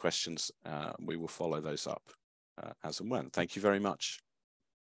to ask questions. We will follow those up as and when. Thank you very much.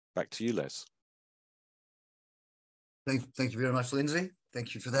 Back to you, Les. Thank you very much, Lindsay.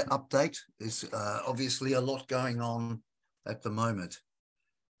 Thank you for that update. There's obviously a lot going on at the moment.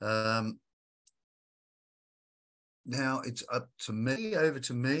 Now it's over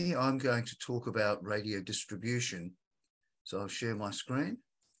to me. I'm going to talk about radio distribution. So I'll share my screen.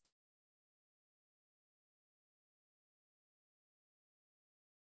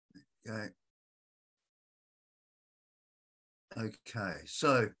 Okay,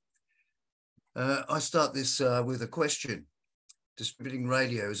 so I start this with a question. Distributing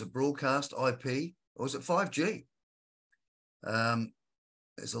radio, is it broadcast, IP, or is it 5G?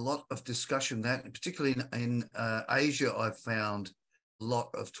 There's a lot of discussion that, particularly in Asia, I've found a lot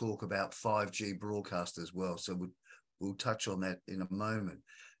of talk about 5G broadcast as well. So we'll touch on that in a moment.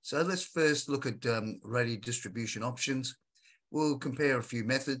 So let's first look at radio distribution options. We'll compare a few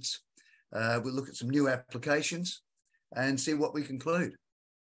methods. We'll look at some new applications and see what we conclude.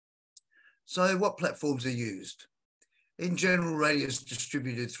 So what platforms are used? In general, radio is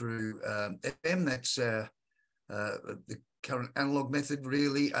distributed through FM. That's the current analog method,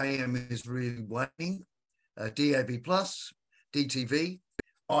 really. AM is really waning. DAB+, DTV,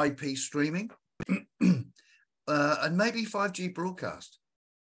 IP streaming, and maybe 5G broadcast.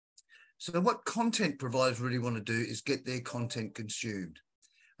 So what content providers really want to do is get their content consumed.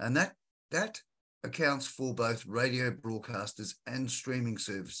 And that accounts for both radio broadcasters and streaming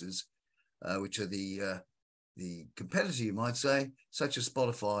services, which are the competitor, you might say, such as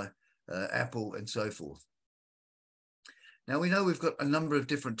Spotify, Apple, and so forth. Now, we know we've got a number of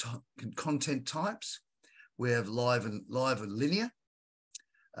different content types. We have live and linear.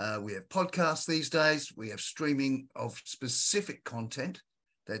 We have podcasts these days. We have streaming of specific content.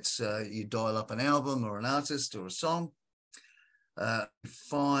 That's you dial up an album or an artist or a song.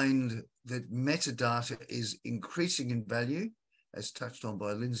 Find that metadata is increasing in value, as touched on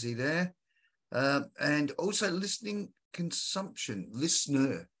by Lindsay there. And also listener consumption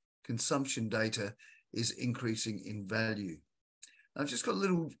data is increasing in value. I've just got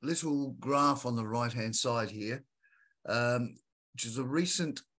a little graph on the right-hand side here, which is a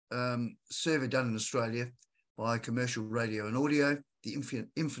recent survey done in Australia by Commercial Radio and Audio, the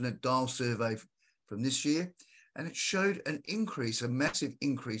Infinite Dial survey from this year. And it showed an increase, a massive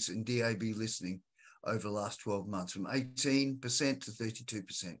increase in DAB listening over the last 12 months, from 18% to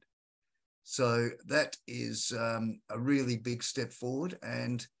 32%. So that is a really big step forward.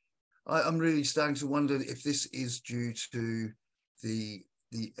 And I'm really starting to wonder if this is due to the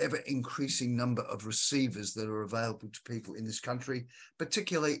ever-increasing number of receivers that are available to people in this country,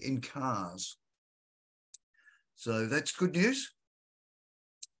 particularly in cars. So that's good news.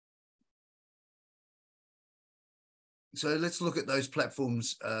 So let's look at those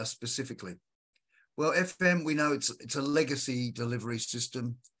platforms specifically. Well, FM, we know it's a legacy delivery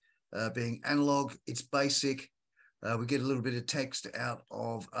system, being analog, it's basic. We get a little bit of text out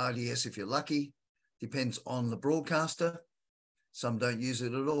of RDS if you're lucky, depends on the broadcaster. Some don't use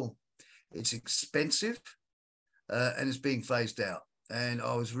it at all. It's expensive and it's being phased out. And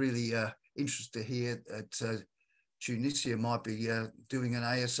I was really interested to hear that Tunisia might be doing an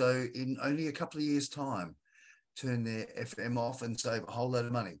ASO in only a couple of years' time. Turn their FM off and save a whole load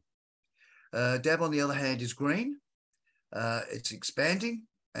of money. DAB, on the other hand, is green. It's expanding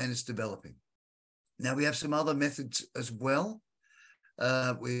and it's developing. Now, we have some other methods as well.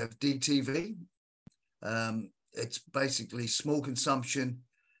 We have DTV. It's basically small consumption.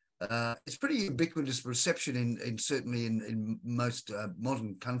 It's pretty ubiquitous reception certainly in most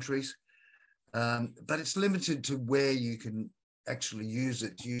modern countries, but it's limited to where you can actually use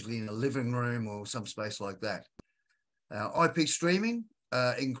it, usually in a living room or some space like that. IP streaming,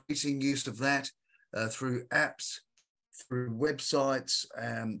 increasing use of that through apps, through websites,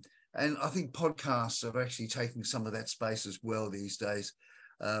 and I think podcasts are actually taking some of that space as well these days,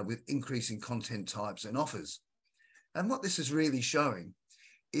 with increasing content types and offers. And what this is really showing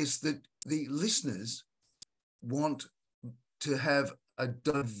is that the listeners want to have a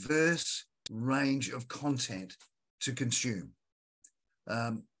diverse range of content to consume.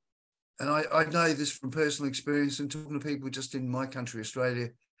 And I know this from personal experience and talking to people just in my country, Australia,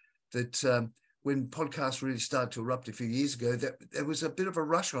 that when podcasts really started to erupt a few years ago, that there was a bit of a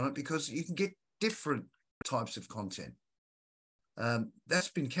rush on it because you can get different types of content. That's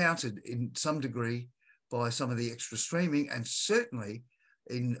been countered in some degree by some of the extra streaming, and certainly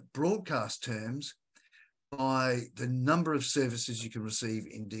in broadcast terms by the number of services you can receive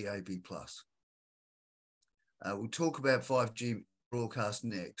in DAB+. We'll talk about 5G broadcast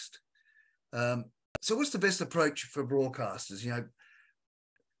next. So what's the best approach for broadcasters? You know,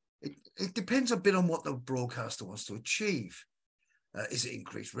 it depends a bit on what the broadcaster wants to achieve. Is it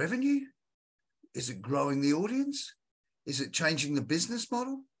increased revenue? Is it growing the audience? Is it changing the business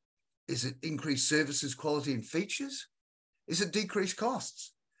model? Is it increased services, quality and features? Is it decreased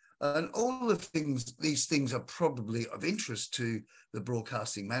costs? And all of these things are probably of interest to the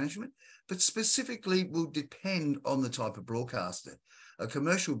broadcasting management, but specifically will depend on the type of broadcaster. A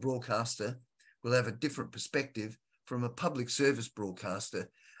commercial broadcaster will have a different perspective from a public service broadcaster,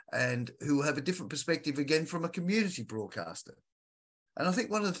 and who will have a different perspective again from a community broadcaster. And I think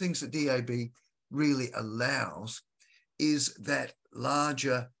one of the things that DAB really allows is that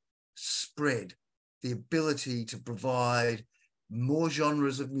larger spread, the ability to provide more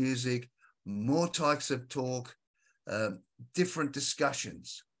genres of music, more types of talk, different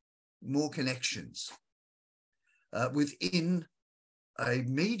discussions, more connections within a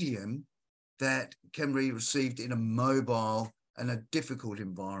medium that can be received in a mobile and a difficult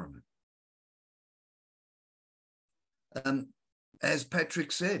environment. As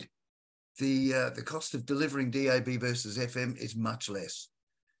Patrick said, the cost of delivering DAB versus FM is much less,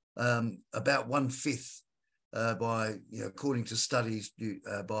 about 1/5 by, according to studies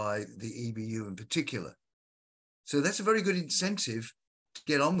by the EBU in particular. So that's a very good incentive to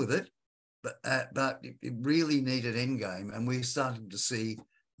get on with it, but it really needed end game, and we're starting to see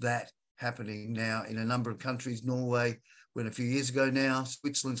that happening now in a number of countries. Norway went a few years ago now,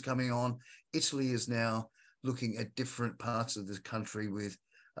 Switzerland's coming on, Italy is now looking at different parts of the country with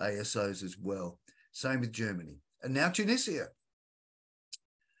ASOs as well. Same with Germany. And now Tunisia.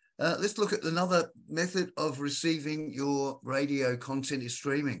 Let's look at another method of receiving your radio content is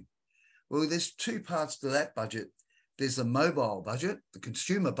streaming. Well, there's two parts to that budget. There's the mobile budget, the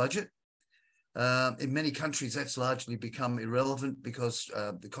consumer budget. In many countries, that's largely become irrelevant because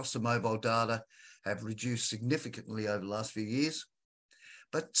the cost of mobile data have reduced significantly over the last few years,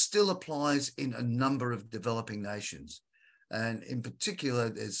 but still applies in a number of developing nations. And in particular,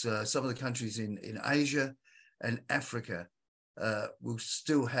 there's some of the countries in Asia and Africa will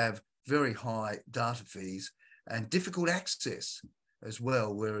still have very high data fees and difficult access as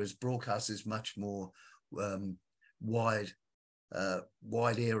well, whereas broadcast is much more wide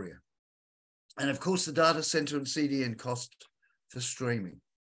area. And of course, the data center and CDN cost for streaming.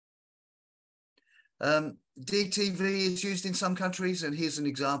 DTV is used in some countries, and here's an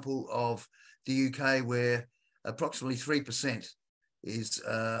example of the UK where approximately 3% is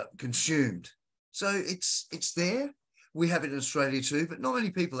consumed. So it's there. We have it in Australia too, but not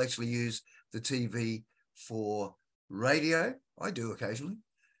many people actually use the TV for radio. I do occasionally.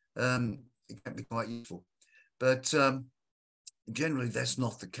 It can be quite useful, but generally that's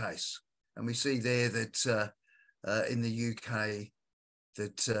not the case. And we see there that in the UK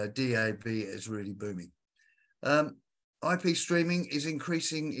that DAB is really booming. IP streaming is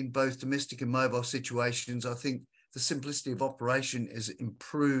increasing in both domestic and mobile situations. I think the simplicity of operation is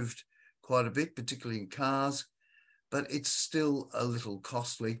improved quite a bit, particularly in cars, but it's still a little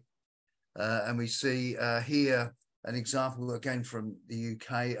costly. And we see here an example again from the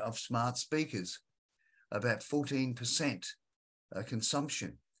UK of smart speakers, about 14%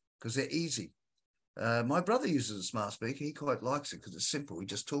 consumption, because they're easy. My brother uses a smart speaker. He quite likes it because it's simple. He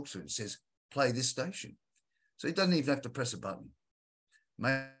just talks to it and says, play this station. So he doesn't even have to press a button.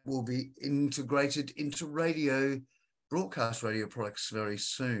 Maybe will be integrated into broadcast radio products very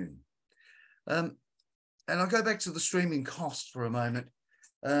soon. And I'll go back to the streaming cost for a moment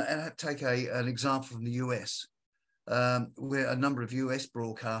and I'll take an example from the US, where a number of US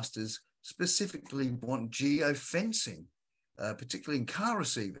broadcasters specifically want geofencing, particularly in car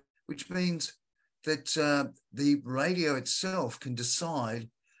receiver, which means that the radio itself can decide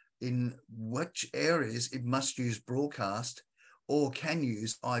in which areas it must use broadcast or can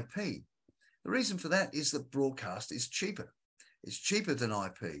use IP. The reason for that is that broadcast is cheaper. It's cheaper than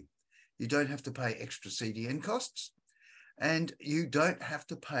IP. You don't have to pay extra CDN costs, and you don't have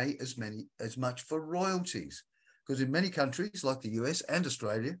to pay as much for royalties, because in many countries like the US and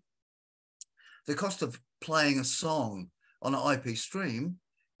Australia, the cost of playing a song on an IP stream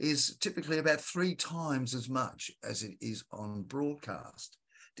is typically about 3 times as much as it is on broadcast,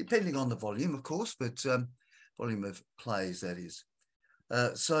 depending on the volume, of course, but volume of plays, that is.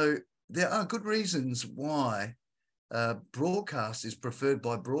 So there are good reasons why broadcast is preferred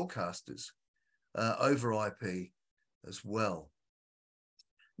by broadcasters over IP as well.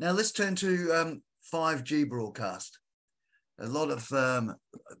 Now let's turn to 5G broadcast. A lot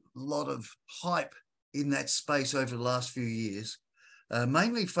of hype in that space over the last few years,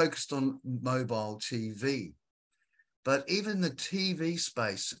 mainly focused on mobile TV. But even the TV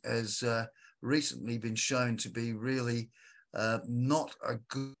space has recently been shown to be really not a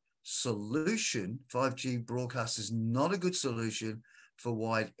good solution. 5G broadcast is not a good solution for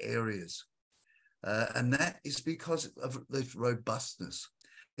wide areas. And that is because of the robustness.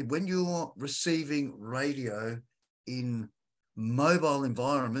 When you're receiving radio in mobile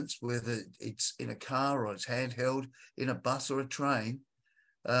environments, whether it's in a car or it's handheld, in a bus or a train,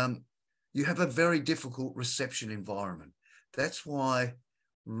 you have a very difficult reception environment. That's why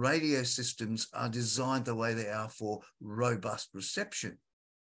radio systems are designed the way they are for robust reception.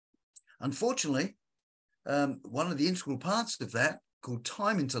 Unfortunately, one of the integral parts of that, called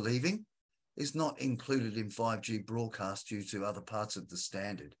time interleaving, is not included in 5G broadcast due to other parts of the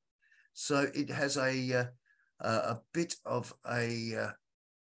standard. So it has a bit of a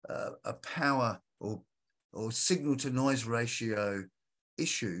power or signal to noise ratio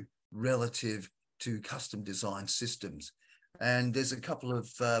issue relative to custom design systems. And there's a couple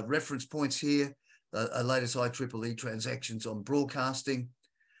of reference points here. A latest IEEE transactions on broadcasting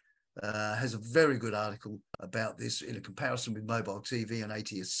has a very good article about this in a comparison with mobile TV and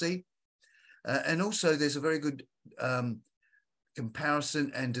ATSC. And also there's a very good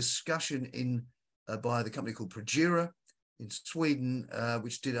comparison and discussion by the company called Progera in Sweden,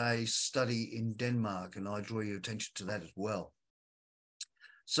 which did a study in Denmark, and I draw your attention to that as well.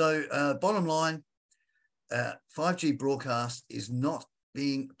 So bottom line, 5G broadcast is not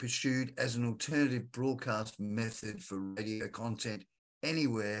being pursued as an alternative broadcast method for radio content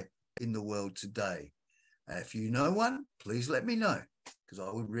anywhere in the world today. If you know one, please let me know, because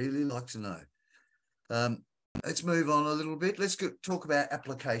I would really like to know. Let's move on a little bit. Let's talk about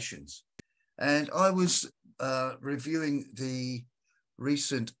applications. And I was reviewing the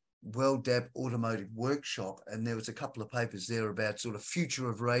recent World DAB Automotive Workshop, and there was a couple of papers there about sort of future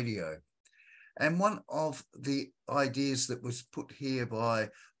of radio. And one of the ideas that was put here by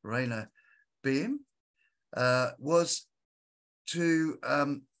Rainer Behm was to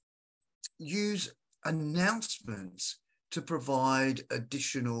use announcements to provide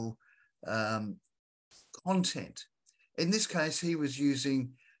additional content. In this case, he was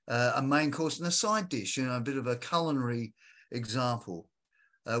using a main course and a side dish, a bit of a culinary example,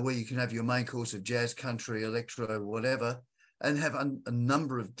 where you can have your main course of jazz, country, electro, whatever, and have a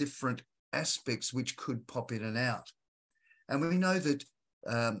number of different aspects which could pop in and out. And we know that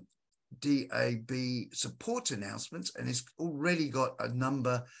DAB supports announcements and has already got a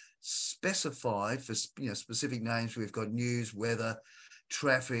number specified for specific names. We've got news, weather,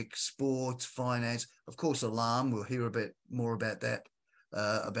 traffic, sports, finance, of course, alarm. We'll hear a bit more about that,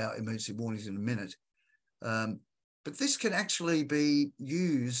 about emergency warnings in a minute. But this can actually be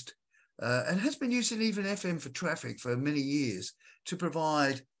used and has been used in even FM for traffic for many years to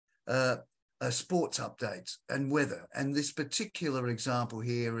provide sports updates and weather. And this particular example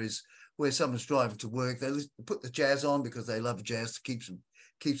here is where someone's driving to work. They put the jazz on because they love jazz to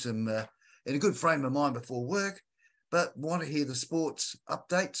keeps them in a good frame of mind before work, but want to hear the sports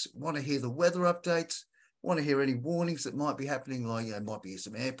updates, want to hear the weather updates, want to hear any warnings that might be happening, like there might be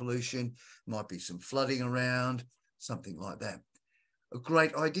some air pollution, might be some flooding around, something like that. A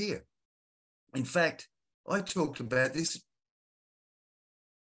great idea. In fact, I talked about this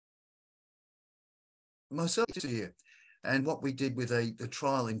myself here. And what we did with the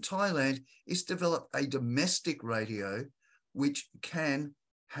trial in Thailand is develop a domestic radio which can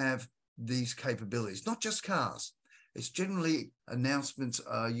have these capabilities, not just cars. It's generally announcements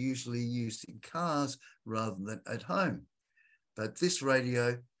are usually used in cars rather than at home. But this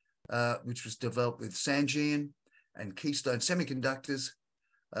radio, which was developed with Sangean and Keystone Semiconductors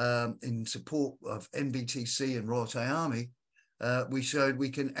in support of NBTC and Royal Thai Army, we showed we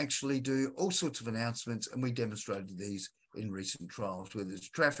can actually do all sorts of announcements, and we demonstrated these in recent trials, whether it's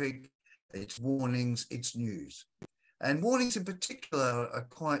traffic, it's warnings, it's news. And warnings in particular are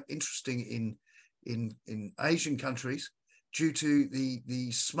quite interesting in Asian countries due to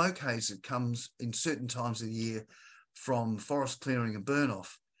the smoke haze that comes in certain times of the year from forest clearing and burn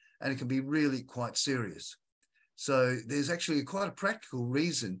off, and it can be really quite serious. So there's actually quite a practical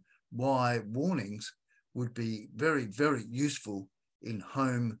reason why warnings would be very, very useful in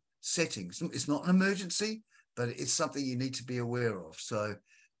home settings. It's not an emergency, but it's something you need to be aware of. So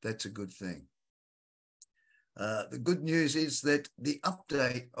that's a good thing. The good news is that the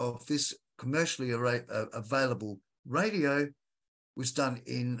update of this commercially available radio was done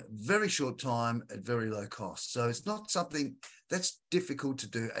in very short time at very low cost. So it's not something that's difficult to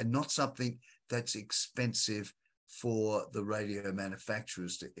do and not something that's expensive for the radio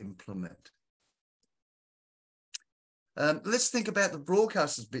manufacturers to implement. Let's think about the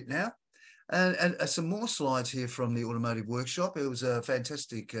broadcasters bit now. And some more slides here from the Automotive Workshop. It was a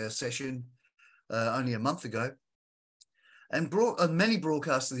fantastic session only a month ago. And many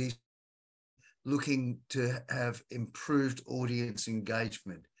broadcasters looking to have improved audience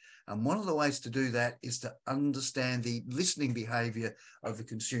engagement. And one of the ways to do that is to understand the listening behavior of the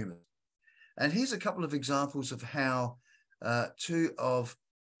consumer. And here's a couple of examples of how two of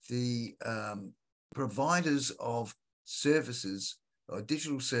the providers of services or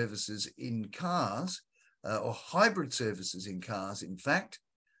digital services in cars or hybrid services in cars, in fact,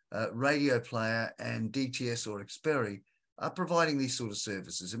 Radio Player and DTS or Xperi are providing these sort of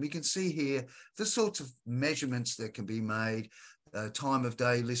services. And we can see here the sorts of measurements that can be made, time of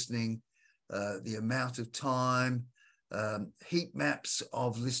day listening, the amount of time, heat maps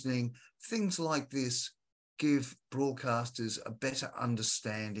of listening, things like this give broadcasters a better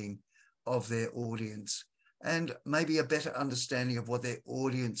understanding of their audience and maybe a better understanding of what their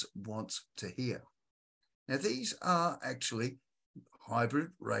audience wants to hear. Now, these are actually hybrid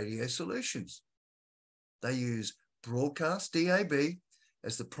radio solutions. They use broadcast DAB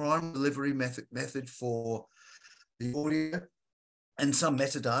as the primary delivery method for the audio and some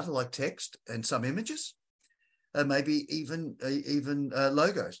metadata like text and some images, maybe even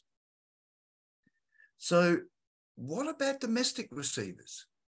logos. So what about domestic receivers?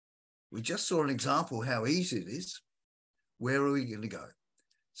 We just saw an example how easy it is. Where are we going to go?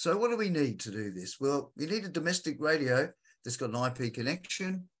 So what do we need to do this? Well, you need a domestic radio that's got an IP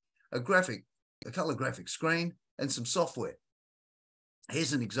connection, a color graphic screen, and some software.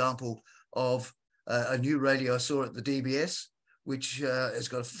 Here's an example of a new radio I saw at the DBS, which has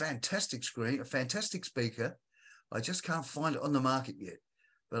got a fantastic screen, a fantastic speaker. I just can't find it on the market yet.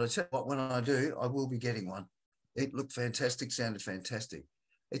 But I tell you what, when I do, I will be getting one. It looked fantastic, sounded fantastic.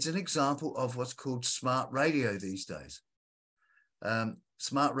 It's an example of what's called smart radio these days.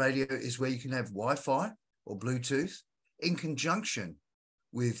 Smart radio is where you can have Wi-Fi or Bluetooth in conjunction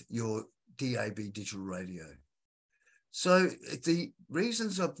with your DAB digital radio. So the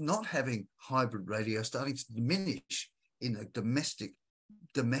reasons of not having hybrid radio are starting to diminish in a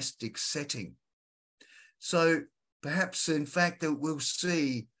domestic setting. So perhaps, in fact, that we'll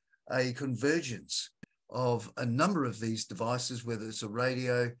see a convergence of a number of these devices, whether it's a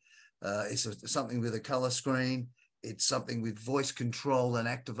radio, something with a color screen, it's something with voice control and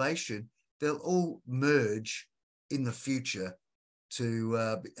activation. They'll all merge in the future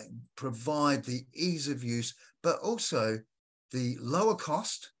to provide the ease of use, but also the lower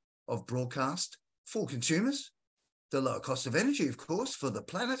cost of broadcast for consumers, the lower cost of energy, of course, for the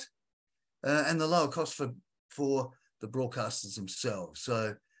planet, and the lower cost for the broadcasters themselves.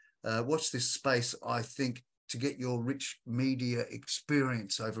 So watch this space, I think, to get your rich media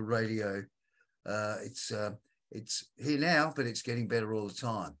experience over radio. It's here now, but it's getting better all the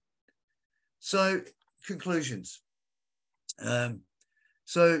time. So conclusions.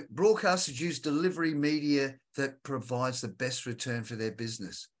 So broadcasters use delivery media that provides the best return for their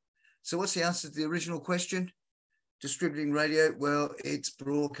business. So what's the answer to the original question? Distributing radio, well, it's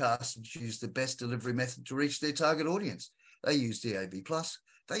broadcasters use the best delivery method to reach their target audience. They use DAB+,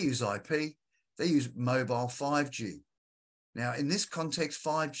 they use IP, they use mobile 5G. Now, in this context,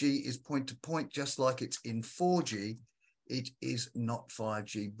 5G is point-to-point, just like it's in 4G. It is not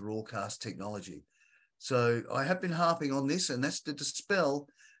 5G broadcast technology. So I have been harping on this, and that's to dispel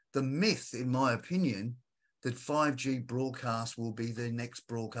the myth, in my opinion, that 5G broadcast will be the next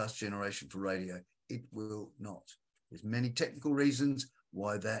broadcast generation for radio. It will not. There's many technical reasons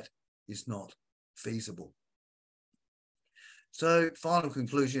why that is not feasible. So final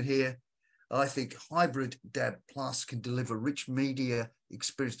conclusion here, I think hybrid DAB+ can deliver rich media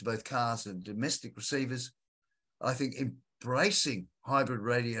experience to both cars and domestic receivers. I think embracing hybrid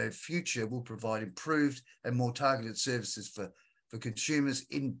radio future will provide improved and more targeted services for consumers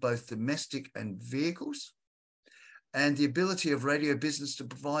in both domestic and vehicles. And the ability of radio business to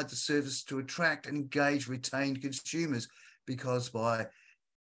provide the service to attract and engage retained consumers, because by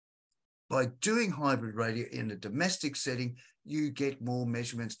doing hybrid radio in a domestic setting, you get more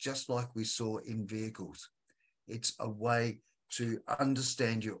measurements, just like we saw in vehicles. It's a way to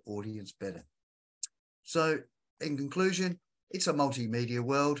understand your audience better. So in conclusion, it's a multimedia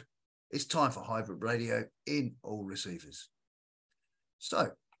world. It's time for hybrid radio in all receivers.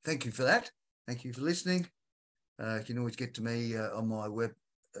 So thank you for that. Thank you for listening. You can always get to me on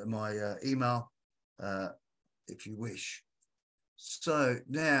my email if you wish. So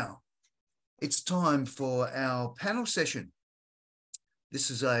now it's time for our panel session. This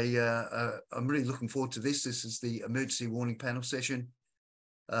is I'm really looking forward to this. This is the emergency warning panel session,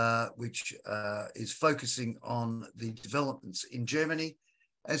 which is focusing on the developments in Germany,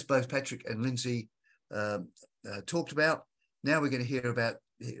 as both Patrick and Lindsay talked about. Now we're going to hear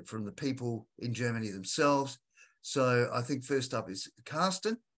from the people in Germany themselves. So I think first up is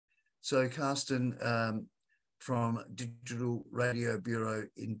Carsten. So Carsten from Digital Radio Bureau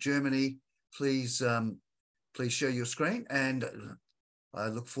in Germany, please share your screen, and I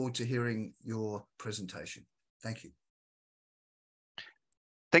look forward to hearing your presentation. Thank you.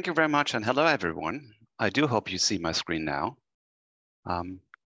 Thank you very much, and hello everyone. I do hope you see my screen now.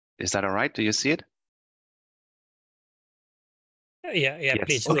 Is that all right? Do you see it? Yeah, yes.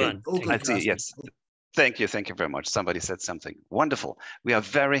 Please go on. I see, yes. Thank you very much. Somebody said something wonderful. We are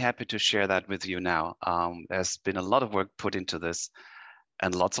very happy to share that with you now. There's been a lot of work put into this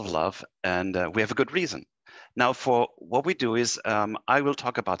and lots of love, and we have a good reason. Now, for what we do is I will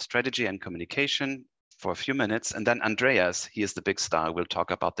talk about strategy and communication for a few minutes, and then Andreas, he is the big star, will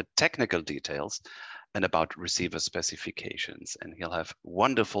talk about the technical details and about receiver specifications, and he'll have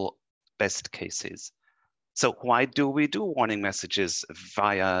wonderful best cases. So why do we do warning messages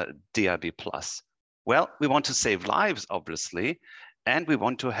via DAB+? Well, we want to save lives, obviously, and we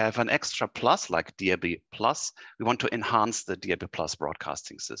want to have an extra plus like DAB+. We want to enhance the DAB+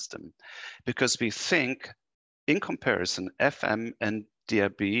 broadcasting system, because we think, in comparison, FM and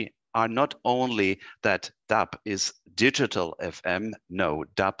DAB are not only that DAB is digital FM. No,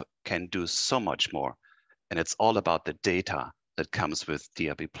 DAB can do so much more, and it's all about the data that comes with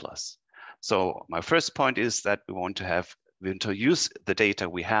DAB+. So my first point is that we want to use the data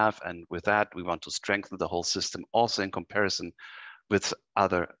we have, and with that, we want to strengthen the whole system, also in comparison with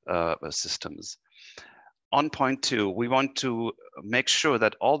other systems. On point 2, we want to make sure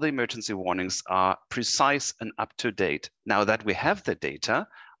that all the emergency warnings are precise and up to date. Now that we have the data,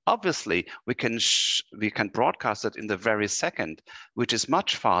 Obviously, we can broadcast it in the very second, which is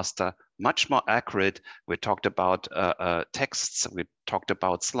much faster, much more accurate. We talked about texts, we talked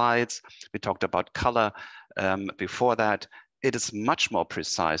about slides, we talked about color before that. It is much more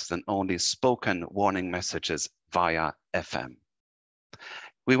precise than only spoken warning messages via FM.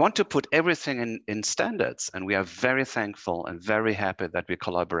 We want to put everything in standards, and we are very thankful and very happy that we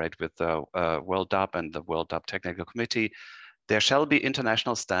collaborate with the WorldDub and the WorldDub Technical Committee. There shall be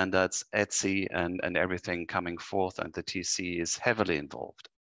international standards, ETSI and everything coming forth, and the TC is heavily involved.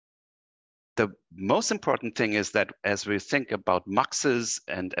 The most important thing is that as we think about MUXes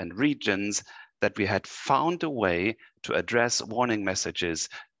and regions, that we had found a way to address warning messages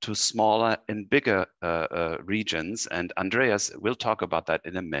to smaller and bigger regions. And Andreas will talk about that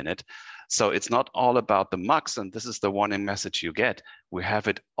in a minute. So it's not all about the MUX, and this is the warning message you get. We have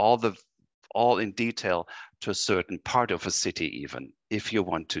it all in detail to a certain part of a city even, if you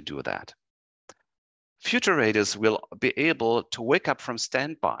want to do that. Future radios will be able to wake up from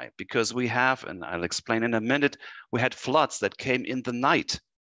standby because we have, and I'll explain in a minute, we had floods that came in the night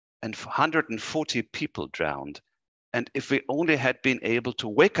and 140 people drowned. And if we only had been able to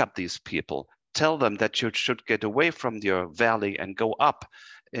wake up these people, tell them that you should get away from your valley and go up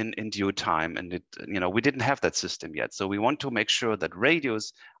in due time. And we didn't have that system yet. So we want to make sure that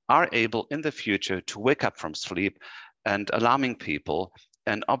radios are able in the future to wake up from sleep and alarming people.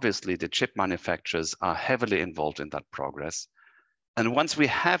 And obviously the chip manufacturers are heavily involved in that progress. And once we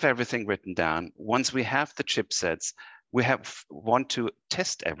have everything written down, once we have the chipsets, we want to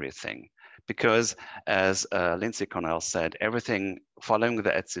test everything. Because as Lindsay Cornell said, everything following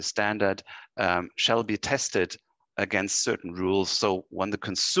the ETSI standard shall be tested against certain rules. So when the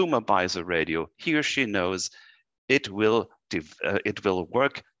consumer buys a radio, he or she knows it will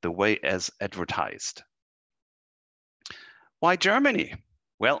work the way as advertised. Why Germany?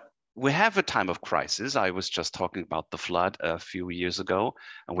 Well, we have a time of crisis. I was just talking about the flood a few years ago,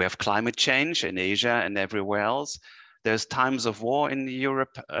 and we have climate change in Asia and everywhere else. There's times of war in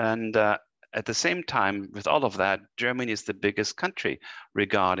Europe, and at the same time, with all of that, Germany is the biggest country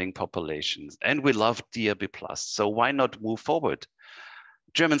regarding populations, and we love DAB+. So why not move forward?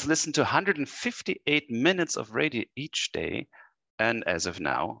 Germans listen to 158 minutes of radio each day, and as of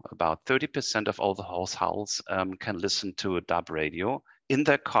now, about 30% of all the households can listen to a DAB radio in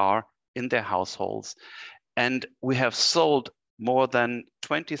their car, in their households, and we have sold more than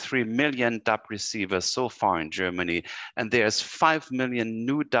 23 million DAB receivers so far in Germany, and there's 5 million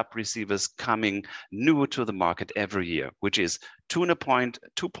new DAB receivers coming new to the market every year, which is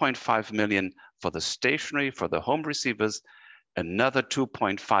 2.5 million for the stationary, for the home receivers, another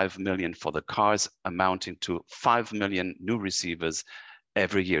 2.5 million for the cars, amounting to 5 million new receivers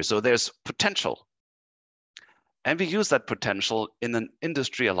every year. So there's potential. And we use that potential in an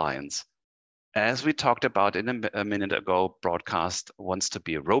industry alliance. As we talked about in a minute ago, broadcast wants to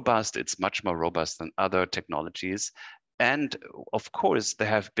be robust. It's much more robust than other technologies. And of course, there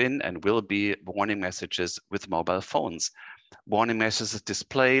have been and will be warning messages with mobile phones. Warning messages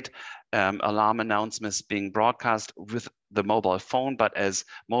displayed, alarm announcements being broadcast with the mobile phone, but as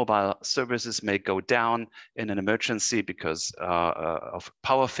mobile services may go down in an emergency because of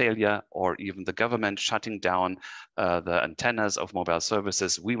power failure, or even the government shutting down the antennas of mobile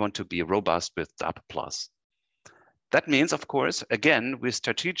services, we want to be robust with DAB+. That means, of course, again, we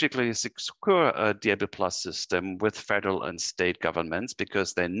strategically secure a DAB+ system with federal and state governments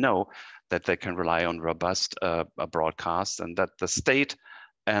because they know that they can rely on robust broadcasts, and that the state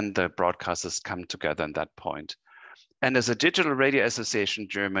and the broadcasters come together in that point. And as a Digital Radio Association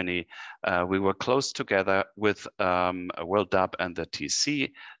Germany, we were close together with WorldDub and the TC.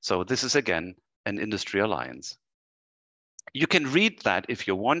 So this is, again, an industry alliance. You can read that if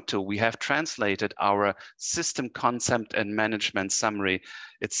you want to. We have translated our system concept and management summary.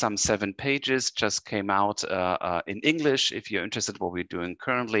 It's some 7 pages, just came out in English if you're interested in what we're doing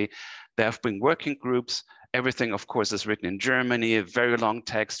currently. There have been working groups. Everything, of course, is written in Germany, a very long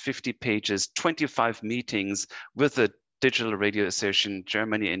text, 50 pages, 25 meetings with the Digital Radio Association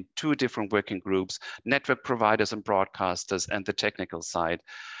Germany in 2 different working groups, network providers and broadcasters, and the technical side.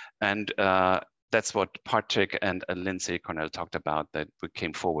 And that's what Patrick and Lindsay Cornell talked about, that we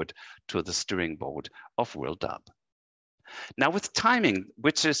came forward to the steering board of WorldDub. Now with timing,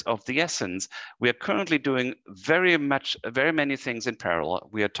 which is of the essence, we are currently doing very many things in parallel.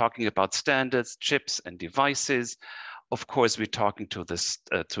 We are talking about standards, chips, and devices. Of course, we're talking to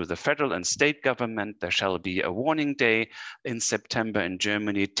the federal and state government. There shall be a warning day in September in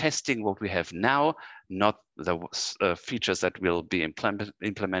Germany, testing what we have now, not the features that will be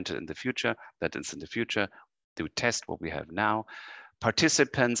implemented in the future, that is in the future, to test what we have now.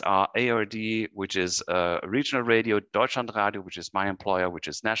 Participants are ARD, which is regional radio, Deutschlandradio, which is my employer, which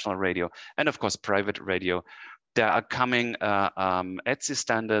is national radio, and of course, private radio. There are coming ETSI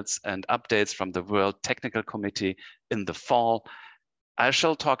standards and updates from the World Technical Committee in the fall. I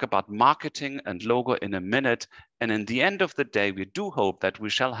shall talk about marketing and logo in a minute. And in the end of the day, we do hope that we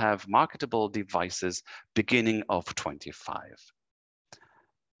shall have marketable devices beginning of 25.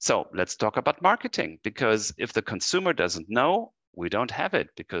 So let's talk about marketing, because if the consumer doesn't know, we don't have it,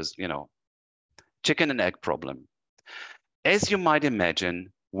 because, you know, chicken and egg problem. As you might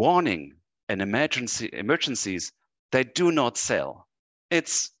imagine, warning and emergencies, they do not sell.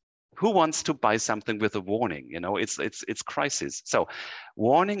 It's who wants to buy something with a warning? You know, it's crisis. So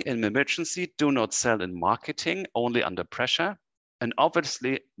warning and emergency do not sell in marketing, only under pressure. And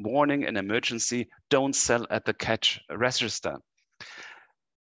obviously warning and emergency don't sell at the cash register.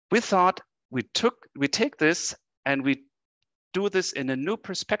 We thought we take this and we do this in a new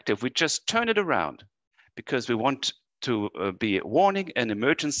perspective. We just turn it around, because we want to be warning and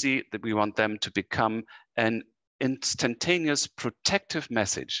emergency, that we want them to become an instantaneous protective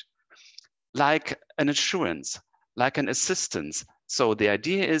message, like an assurance, like an assistance. So the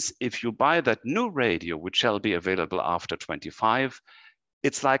idea is, if you buy that new radio, which shall be available after 25,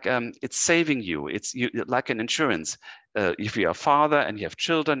 it's like it's saving you. It's like an insurance. If you're a father and you have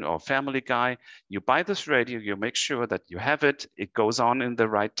children or family guy, you buy this radio, you make sure that you have it. It goes on in the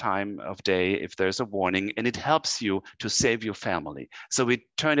right time of day if there's a warning, and it helps you to save your family. So we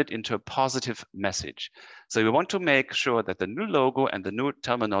turn it into a positive message. So we want to make sure that the new logo and the new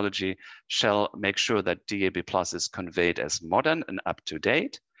terminology shall make sure that DAB+ is conveyed as modern and up to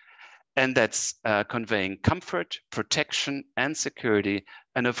date. And that's conveying comfort, protection, and security.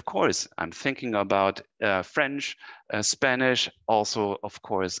 And of course, I'm thinking about French, Spanish, also, of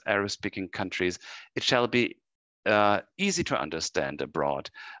course, Arab-speaking countries. It shall be easy to understand abroad.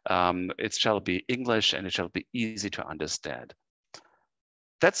 It shall be English, and it shall be easy to understand.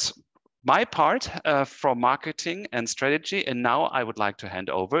 That's my part for marketing and strategy. And now I would like to hand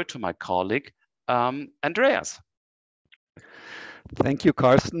over to my colleague, Andreas. Thank you,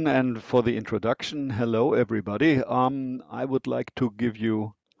 Carsten, and for the introduction. Hello, everybody. I would like to give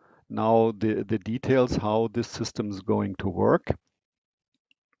you now the details how this system is going to work.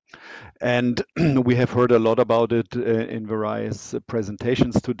 And we have heard a lot about it in various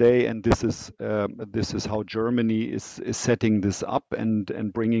presentations today, and this is how Germany is setting this up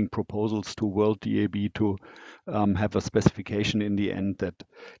and bringing proposals to World DAB to have a specification in the end that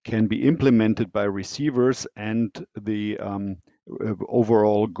can be implemented by receivers, and the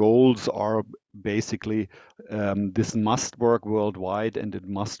overall goals are basically this must work worldwide, and it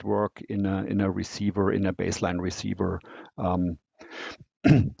must work in a receiver, in a baseline receiver.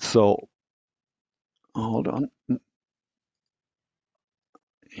 So hold on.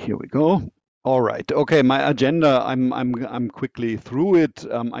 Here we go. All right. Okay, my agenda, I'm quickly through it.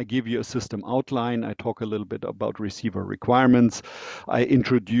 I give you a system outline. I talk a little bit about receiver requirements. I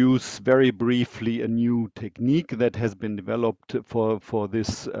introduce very briefly a new technique that has been developed for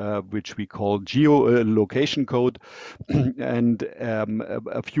this, which we call geolocation code, and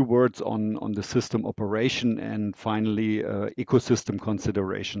a few words on the system operation, and finally ecosystem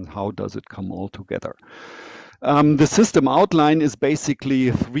consideration. How does it come all together? The system outline is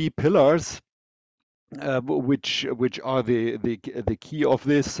basically 3 pillars. Which are the key of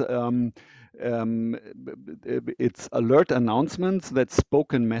this. It's alert announcements, that's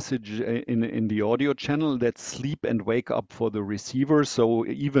spoken message in the audio channel, that's sleep and wake up for the receiver. So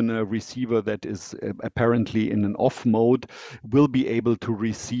even a receiver that is apparently in an off mode will be able to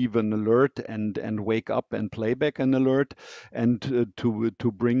receive an alert and wake up and play back an alert. And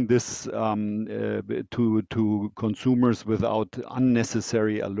to bring this to consumers without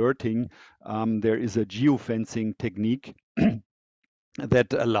unnecessary alerting, there is a geofencing technique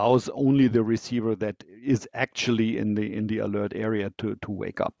that allows only the receiver that is actually in the alert area to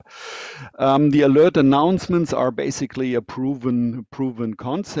wake up. The alert announcements are basically a proven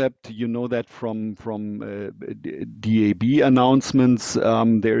concept. You know that from DAB announcements.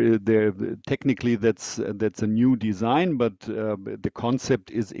 They're technically that's a new design, but the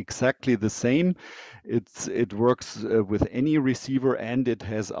concept is exactly the same. It works with any receiver, and it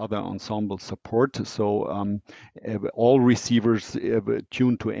has other ensemble support. So all receivers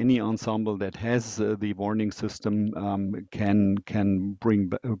tuned to any ensemble that has the warning system can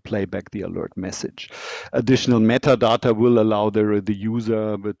play back the alert message. Additional metadata will allow the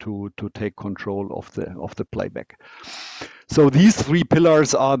user to take control of the playback. So these 3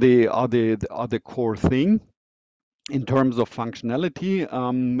 pillars are the core thing. in terms of functionality,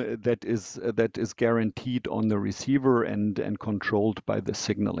 that is guaranteed on the receiver and controlled by the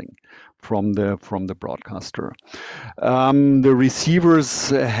signaling from the broadcaster. The receivers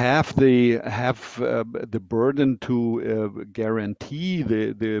have the burden to guarantee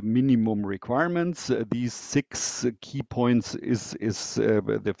the minimum requirements. These 6 key points is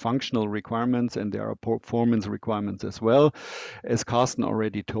the functional requirements, and there are performance requirements as well. As Carsten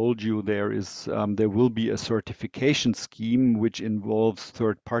already told you, there will be a certification scheme which involves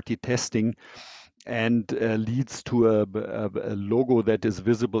third-party testing and leads to a logo that is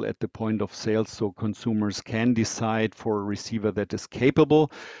visible at the point of sale, so consumers can decide for a receiver that is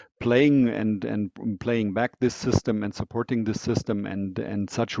capable playing back this system and supporting this system, and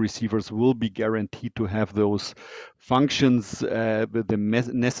such receivers will be guaranteed to have those functions,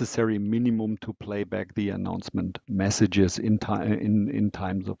 the necessary minimum to play back the announcement messages in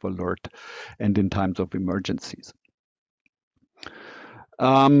times of alert and in times of emergencies.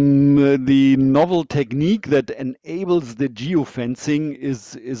 The novel technique that enables the geofencing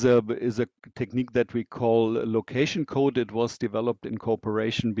is a technique that we call location code. It was developed in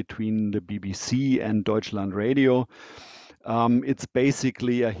cooperation between the BBC and Deutschland Radio. It's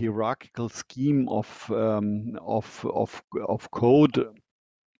basically a hierarchical scheme of code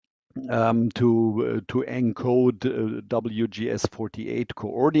to encode WGS48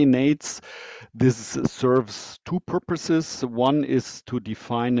 coordinates. This serves 2 purposes. One is to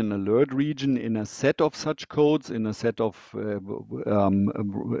define an alert region in a set of such codes, in a set of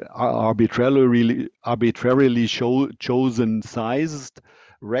arbitrarily chosen sized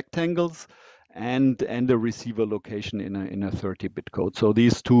rectangles, and a receiver location in a 30-bit code. So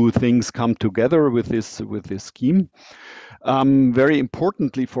these 2 things come together with this scheme. Very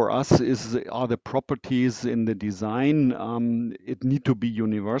importantly for us are the properties in the design. It need to be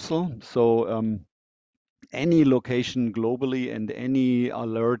universal. So any location globally and any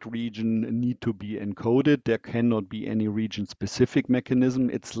alert region need to be encoded. There cannot be any region-specific mechanism.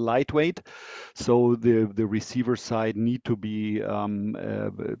 It's lightweight, so the receiver side need to be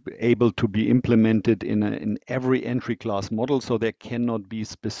able to be implemented in every entry class model. So there cannot be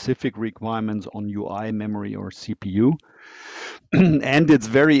specific requirements on UI, memory, or CPU. And it's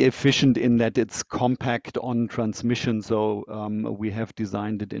very efficient in that it's compact on transmission. So we have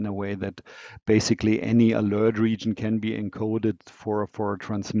designed it in a way that basically any alert region can be encoded for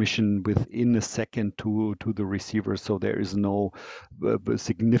transmission within a second to the receiver. So there is no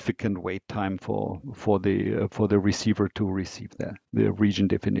significant wait time for the receiver to receive the region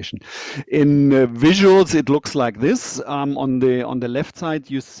definition. In visuals, it looks like this. On the left side,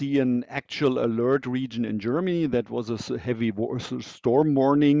 you see an actual alert region in Germany that was a heavy storm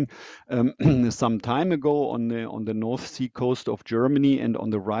warning some time ago on the North Sea coast of Germany, and on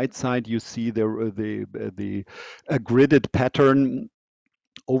the right side you see the gridded pattern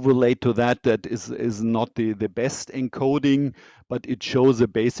overlaid to that is not the best encoding, but it shows a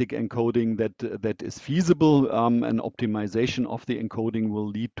basic encoding that is feasible. An optimization of the encoding will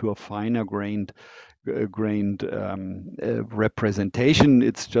lead to a finer grained representation.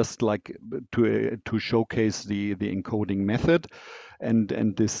 It's just like to showcase the encoding method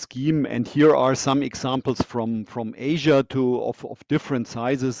and the scheme. And here are some examples from Asia of different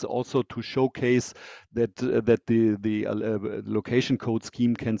sizes, also to showcase that the location code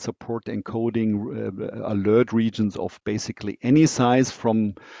scheme can support encoding alert regions of basically any size,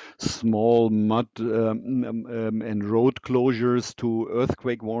 from small mud and road closures to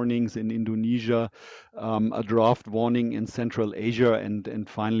earthquake warnings in Indonesia, a draft warning in Central Asia, and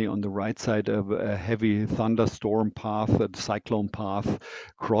finally on the right side a heavy thunderstorm path, a cyclone path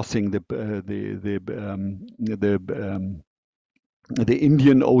crossing the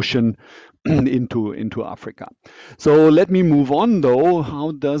Indian Ocean into Africa. So let me move on though.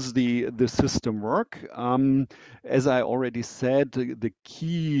 How does the system work? As I already said, the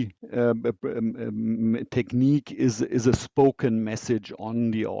key technique is a spoken message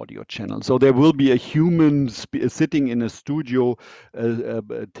on the audio channel. So there will be a human sitting in a studio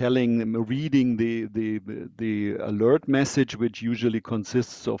reading the alert message, which usually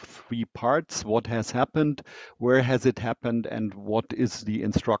consists of 3 parts: what has happened, where has it happened, and what is the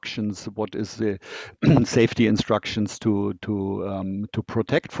instructions, what is the safety instructions to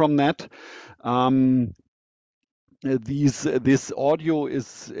protect from that. This audio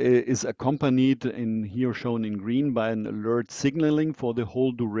is accompanied, in here shown in green, by an alert signaling for the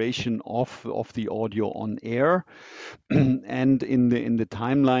whole duration of the audio on air. And in the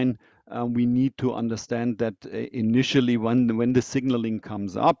timeline, we need to understand that initially when the signaling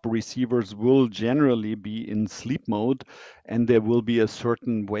comes up, receivers will generally be in sleep mode, and there will be a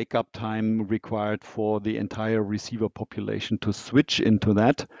certain wake up time required for the entire receiver population to switch into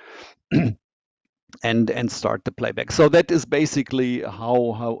that and start the playback. So that is basically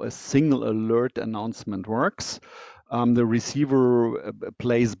how a single alert announcement works. The receiver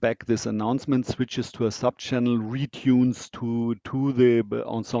plays back this announcement, switches to a subchannel, retunes to the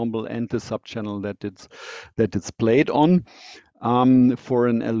ensemble and the subchannel that it's played on. For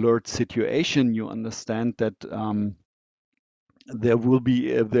an alert situation, you understand that there will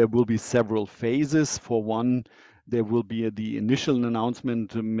be several phases. For one, there will be the initial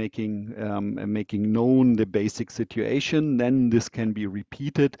announcement making known the basic situation. Then this can be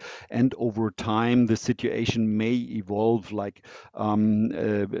repeated, and over time the situation may evolve, like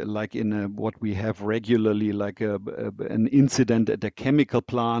in what we have regularly, like an incident at a chemical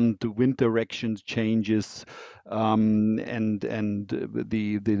plant, the wind direction changes, and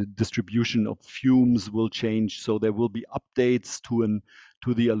the distribution of fumes will change. So there will be updates to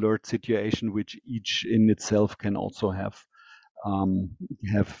the alert situation, which each in itself can also have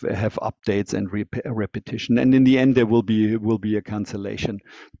updates and repetition. And in the end, there will be a cancellation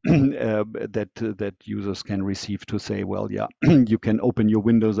that users can receive to say, well, yeah, you can open your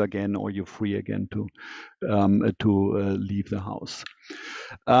windows again, or you're free again to leave the house.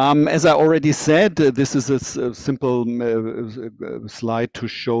 As I already said, this is a simple slide to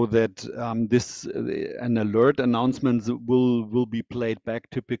show that an alert announcement will be played back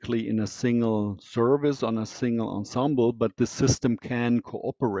typically in a single service on a single ensemble, but the system can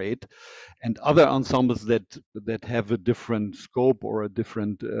cooperate, and other ensembles that have a different scope or a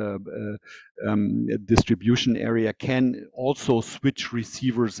different distribution area can also switch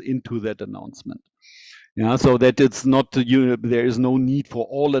receivers into that announcement. Yeah, so that it's not there is no need for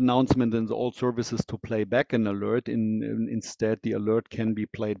all announcements and all services to play back an alert. Instead, the alert can be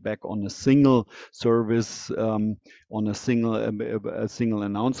played back on a single service, on a single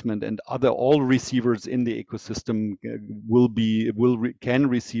announcement, and all receivers in the ecosystem can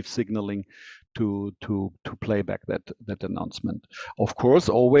receive signaling to play back that announcement. Of course,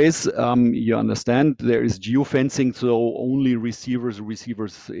 always you understand there is geofencing, so only receivers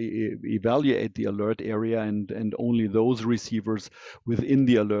evaluate the alert area, and only those receivers within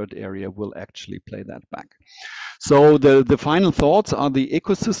the alert area will actually play that back. So the final thoughts are the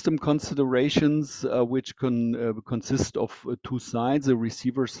ecosystem considerations, which consist of two sides, the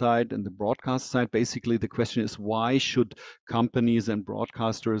receiver side and the broadcast side. Basically, the question is, why should companies and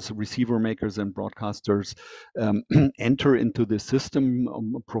broadcasters, receiver makers and broadcasters enter into the system,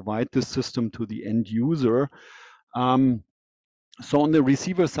 provide this system to the end user? So on the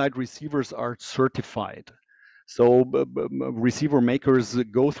receiver side, receivers are certified. So receiver makers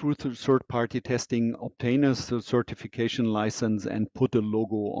go through third-party testing, obtain a certification license, and put a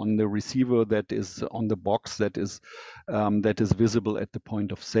logo on the receiver that is on the box that is visible at the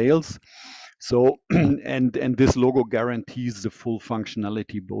point of sales. So and this logo guarantees the full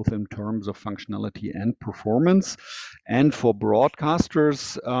functionality, both in terms of functionality and performance. And for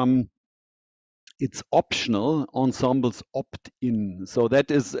broadcasters, it's optional. Ensembles opt in. So that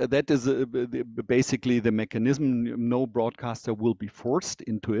is basically the mechanism. No broadcaster will be forced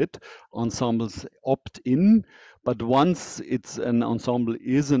into it. Ensembles opt in. But once it's an ensemble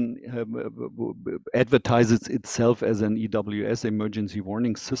advertises itself as an EWS, emergency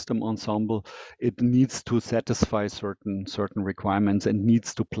warning system ensemble, it needs to satisfy certain requirements and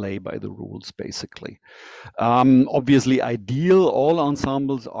needs to play by the rules, basically. Obviously, all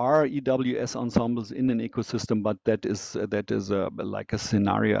ensembles are EWS ensembles in an ecosystem, but that is like a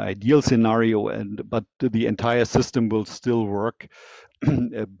scenario, ideal scenario, but the entire system will still work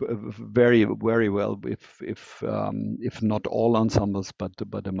very, very well if not all ensembles, but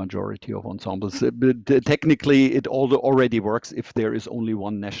a majority of ensembles. Technically, it already works if there is only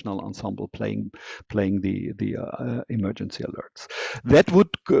one national ensemble playing the emergency alerts. That would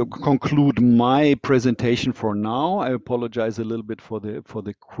conclude my presentation for now. I apologize a little bit for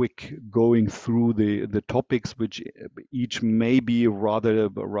the quick going through the topics, which each may be rather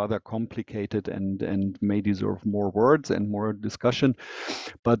complicated and may deserve more words and more discussion.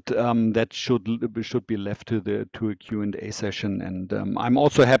 But that should be left to a Q&A session, and I'm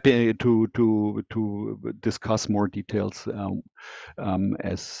also happy to discuss more details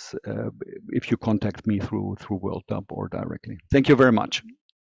as if you contact me through WorldDub or directly. Thank you very much.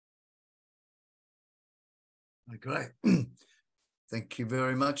 Great. Thank you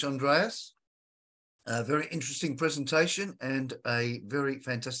very much, Andreas. A very interesting presentation and a very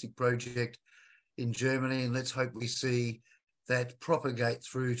fantastic project in Germany, and let's hope we see that propagate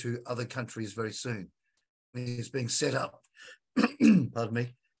through to other countries very soon. It's being set up, pardon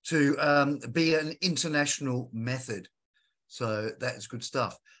me, to be an international method. So that's good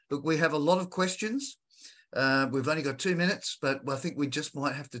stuff. Look, we have a lot of questions. We've only got 2 minutes, but I think we just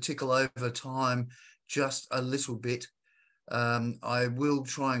might have to tickle over time just a little bit. I will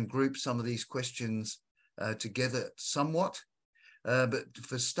try and group some of these questions together somewhat. But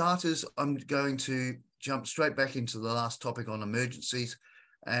for starters, I'm going to jump straight back into the last topic on emergencies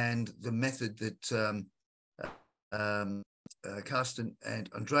and the method that Carsten and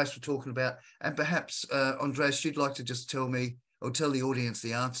Andreas were talking about. And perhaps, Andreas, you'd like to just tell me or tell the audience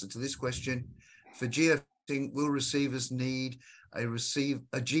the answer to this question. For geofencing, will receivers need a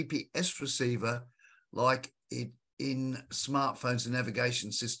GPS receiver like it in smartphones and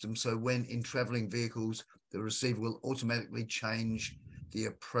navigation systems, so when in traveling vehicles, the receiver will automatically change the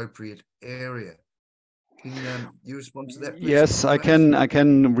appropriate area? Can you respond to that, please? Yes, I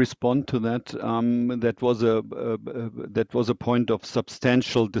can respond to that. That was a point of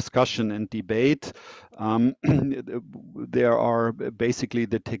substantial discussion and debate. There are basically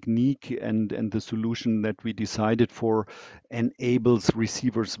the technique and the solution that we decided for enables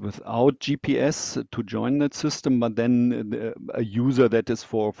receivers without GPS to join that system, but then a user that is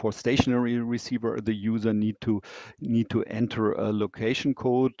for stationary receiver, the user need to enter a location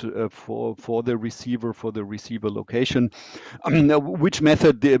code for the receiver location. Which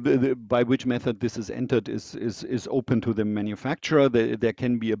method by which method this is entered is open to the manufacturer. There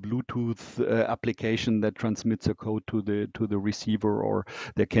can be a Bluetooth application that transmits a code to the receiver, or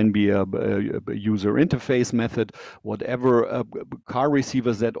there can be a user interface method. Whatever. Car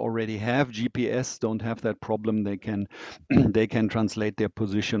receivers that already have GPS don't have that problem. They can translate their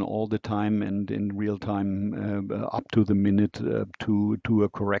position all the time and in real time up to the minute to a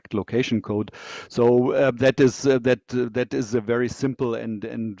correct location code. So that is a very simple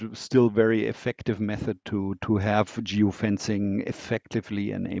and still very effective method to have geofencing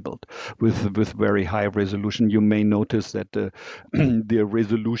effectively enabled with very high resolution. You may notice that the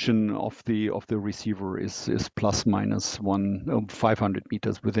resolution of the receiver is plus minus 500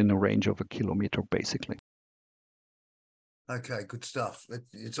 meters within a range of a kilometer, basically. Okay, good stuff.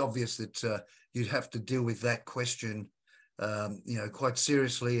 It's obvious that you'd have to deal with that question, quite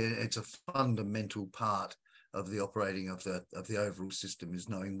seriously. It's a fundamental part of the operating of the overall system, is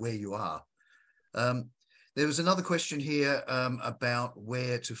knowing where you are. There was another question here about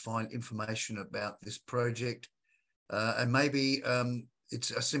where to find information about this project, and maybe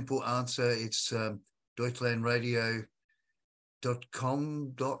it's a simple answer. It's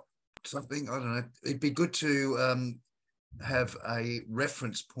deutschlandradio.com. something. I don't know. It'd be good to have a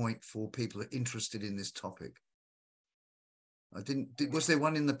reference point for people interested in this topic. Was there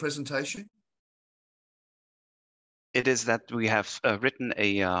one in the presentation? It is that we have written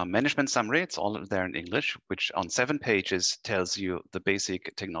a management summary. It's all there in English, which on 7 pages tells you the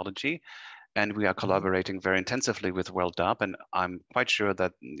basic technology. And we are collaborating very intensively with WorldDub, and I'm quite sure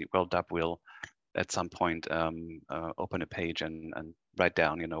that WorldDub will at some point open a page and write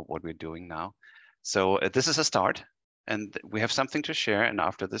down, what we're doing now. So this is a start, and we have something to share. And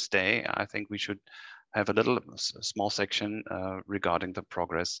after this day, I think we should have a small section regarding the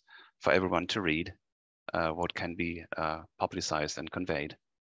progress for everyone to read. What can be publicized and conveyed.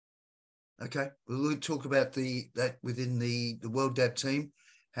 Okay, we'll talk about that within the WorldDab team,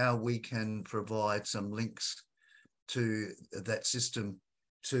 how we can provide some links to that system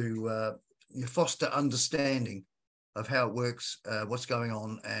to foster understanding of how it works, what's going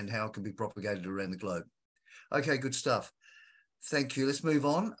on, and how it can be propagated around the globe. Okay, good stuff. Thank you. Let's move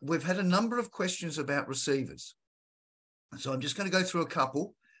on. We've had a number of questions about receivers. So I'm just going to go through a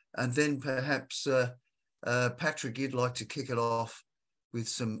couple, and then perhaps Patrick, you'd like to kick it off with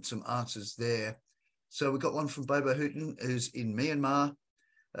some answers there. So we've got one from Bobo Houghton, who's in Myanmar.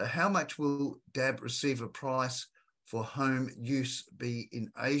 How much will DAB receiver price for home use be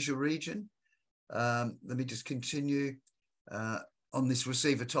in Asia region? Let me just continue on this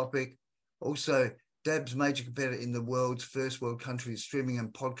receiver topic. Also, DAB's major competitor in the world's first world country is streaming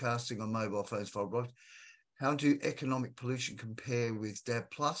and podcasting on mobile phones. How do economic pollution compare with DAB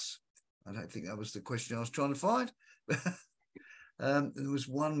Plus? I don't think that was the question I was trying to find. There was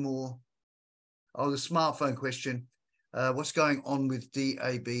one more. Oh, the smartphone question. What's going on with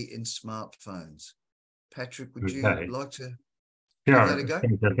DAB in smartphones? Patrick, would you like to give that a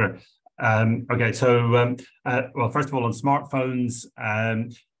go? Okay, so, well, first of all, on smartphones,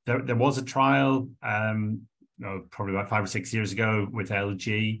 there was a trial probably about 5 or 6 years ago with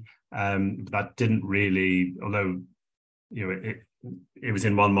LG. That didn't really, although it was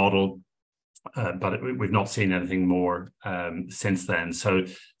in one model, but we've not seen anything more since then. So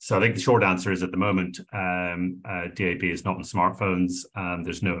I think the short answer is at the moment, DAB is not on smartphones.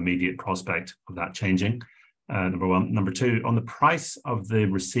 There's no immediate prospect of that changing. Number one. Number two, on the price of the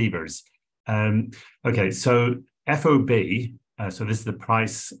receivers. Okay, so FOB. So this is the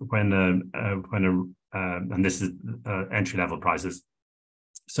price when and this is entry level prices.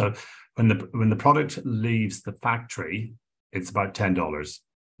 So when the product leaves the factory, it's about $10.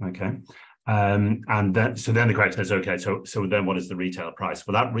 Okay. And then the question is, okay, so then what is the retail price?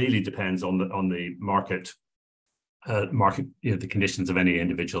 Well, that really depends on the market, the conditions of any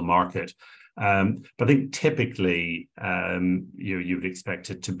individual market. But I think typically you would expect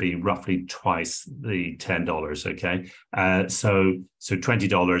it to be roughly twice the $10. Okay, so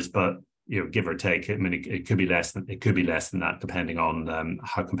 $20, but give or take. I mean, it could be less than that, depending on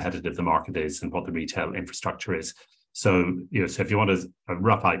how competitive the market is and what the retail infrastructure is. So, so if you want a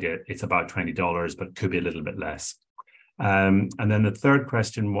rough idea, it's about $20, but could be a little bit less. And then the third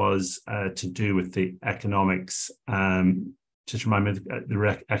question was to do with the economics. Just remind me of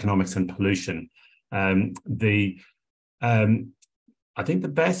the economics and pollution. I think the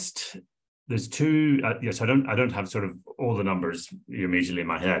best. There's two. Yes, I don't have sort of all the numbers immediately in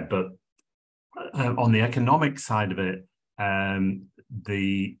my head, but on the economic side of it.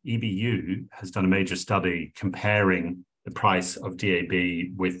 The EBU has done a major study comparing the price of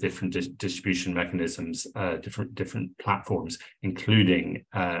DAB with different distribution mechanisms, different platforms, including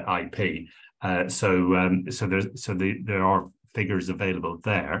IP. So there are figures available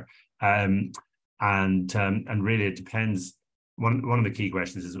there, and really it depends. One of the key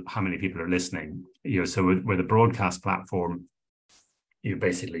questions is how many people are listening. So with a broadcast platform,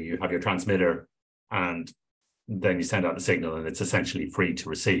 basically you have your transmitter and then you send out the signal and it's essentially free to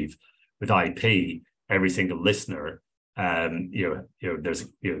receive. With IP, every single listener, there's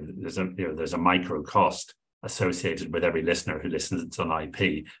a micro cost associated with every listener who listens on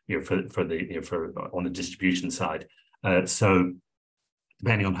IP, for on the distribution side. So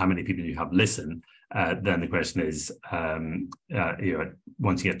depending on how many people you have listen, then the question is,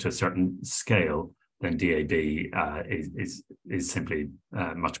 once you get to a certain scale, then DAB is simply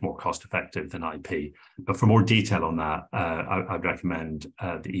much more cost effective than IP. But for more detail on that, I'd recommend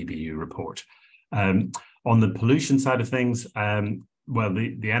the EBU report. On the pollution side of things, well,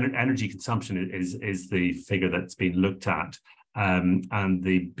 the energy consumption is the figure that's been looked at, and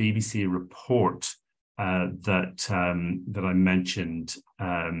the BBC report that I mentioned,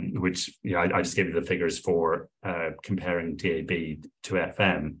 which I just gave you the figures for comparing DAB to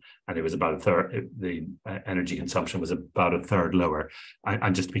FM, and it was about a third. The energy consumption was about a third lower.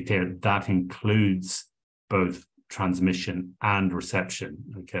 And just to be clear, that includes both transmission and reception.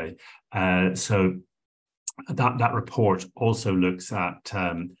 Okay, so that report also looks at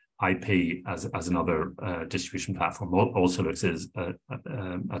IP as another distribution platform. Also looks as a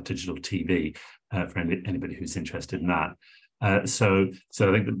digital TV for anybody who's interested in that. So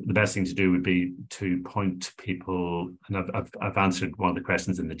I think the best thing to do would be to point people, and I've answered one of the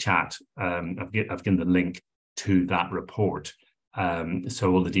questions in the chat. I've given the link to that report,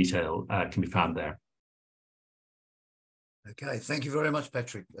 so all the detail can be found there. Okay, thank you very much,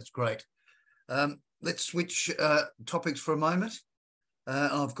 Patrick. That's great. Let's switch topics for a moment.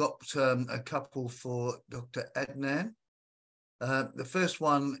 I've got a couple for Dr. Adnan. The first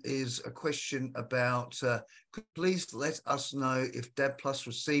one is a question about, could please let us know if DAB+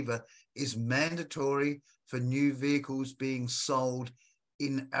 receiver is mandatory for new vehicles being sold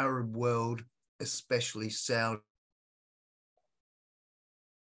in Arab world, especially Saudi?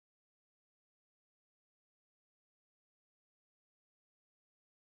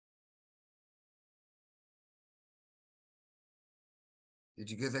 Did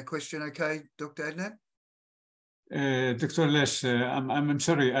you get that question okay, Dr. Adnan? Dr. Les, I'm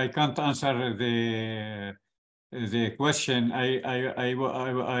sorry, I can't answer the question. I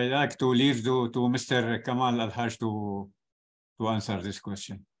like to leave to Mr. Kamal Al-Haj to answer this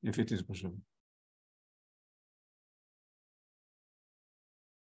question, if it is possible.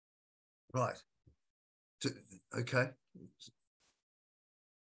 Right. Okay.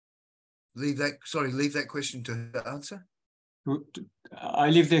 Leave that question to her answer. I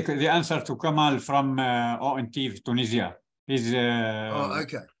leave the answer to Kamal from ONT Tunisia. He's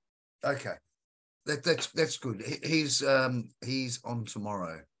okay. That's good. He's on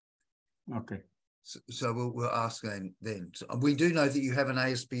tomorrow. Okay. So we'll ask then. So we do know that you have an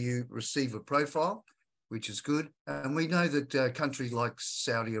ASBU receiver profile, which is good, and we know that countries like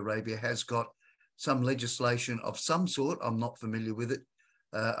Saudi Arabia has got some legislation of some sort. I'm not familiar with it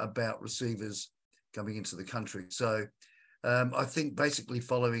about receivers coming into the country. So I think basically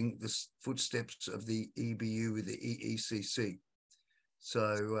following the footsteps of the EBU with the EECC.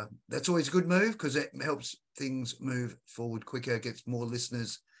 So that's always a good move because it helps things move forward quicker, gets more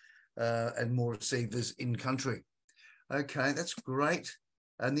listeners and more receivers in country. Okay, that's great.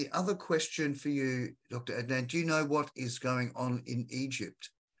 And the other question for you, Dr. Adnan, do you know what is going on in Egypt?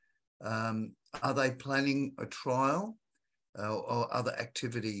 Are they planning a trial or other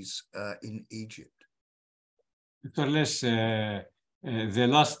activities in Egypt? Dr. Les, the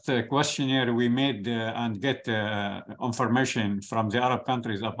last questionnaire we made and get information from the Arab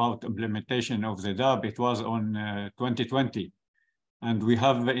countries about implementation of the DAB, it was on 2020. And we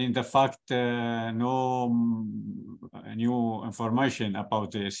have, in the fact, no new information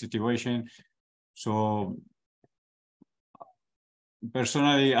about the situation. So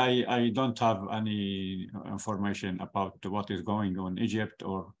personally, I don't have any information about what is going on in Egypt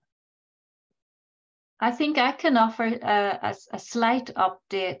or. I think I can offer a slight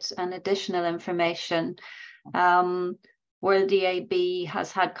update and additional information. World DAB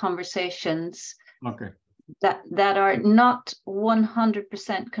has had conversations that are not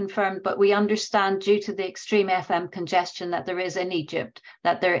 100% confirmed, but we understand due to the extreme FM congestion that there is in Egypt,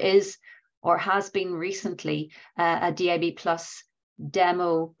 that there is or has been recently a DAB Plus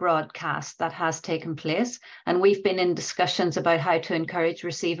demo broadcast that has taken place, and we've been in discussions about how to encourage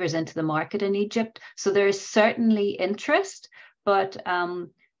receivers into the market in Egypt. So there is certainly interest, but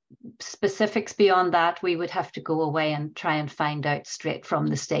specifics beyond that we would have to go away and try and find out straight from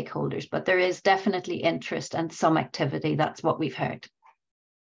the stakeholders, but there is definitely interest and some activity. That's what we've heard.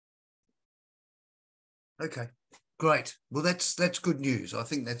 Okay, great. Well, that's good news. I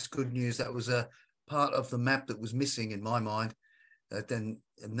think that's good news. That was a part of the map that was missing in my mind. And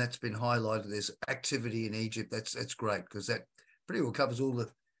that's been highlighted. There's activity in Egypt. That's great because that pretty well covers all the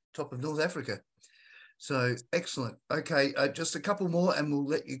top of North Africa. So excellent. Okay, just a couple more and we'll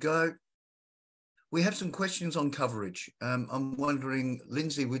let you go. We have some questions on coverage. I'm wondering,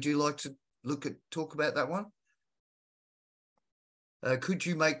 Lindsay, would you like to talk about that one? Could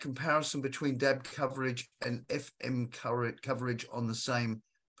you make comparison between DAB coverage and FM coverage on the same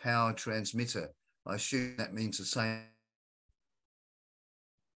power transmitter? I assume that means the same.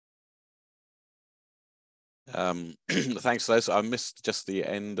 Thanks, Les. I missed just the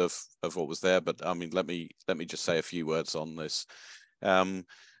end of what was there, but I mean, let me just say a few words on this. There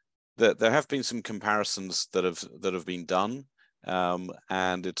have been some comparisons that have been done,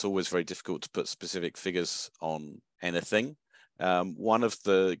 and it's always very difficult to put specific figures on anything. One of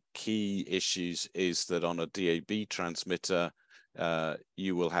the key issues is that on a DAB transmitter,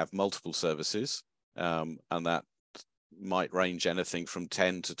 you will have multiple services, and that might range anything from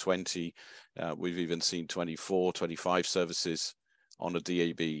 10 to 20. We've even seen 24, 25 services on a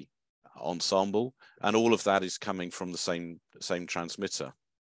DAB ensemble, and all of that is coming from the same transmitter.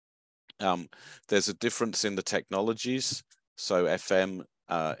 There's a difference in the technologies. So FM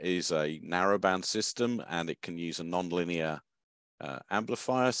is a narrowband system, and it can use a nonlinear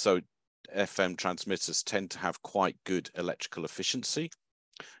amplifier. So FM transmitters tend to have quite good electrical efficiency,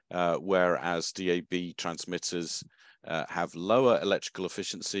 whereas DAB transmitters have lower electrical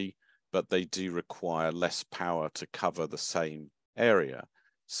efficiency, but they do require less power to cover the same area.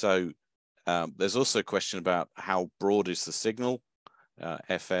 So there's also a question about how broad is the signal.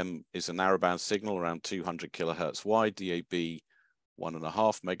 FM is a narrowband signal around 200 kilohertz wide, DAB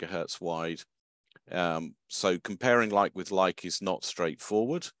 1.5 megahertz wide. So comparing like with like is not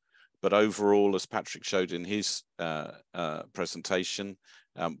straightforward, but overall, as Patrick showed in his presentation,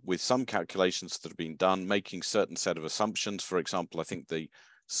 with some calculations that have been done, making certain set of assumptions. For example, I think the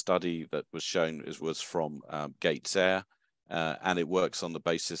study that was shown was from Gates Air, and it works on the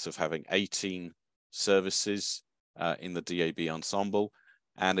basis of having 18 services in the DAB ensemble,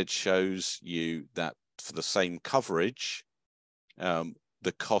 and it shows you that for the same coverage,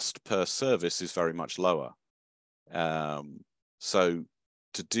 the cost per service is very much lower. So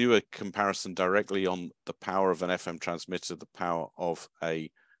to do a comparison directly on the power of an FM transmitter, the power of a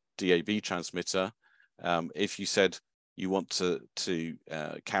DAB transmitter, if you said you want to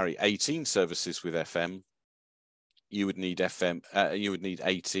carry 18 services with FM, you would need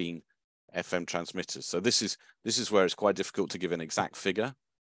 18 FM transmitters. So this is where it's quite difficult to give an exact figure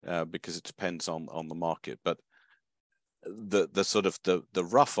because it depends on the market. But the sort of the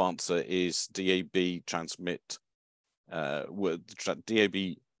rough answer is DAB transmit. DAB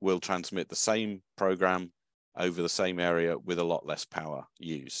will transmit the same program over the same area with a lot less power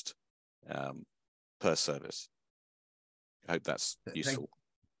used per service. I hope that's useful.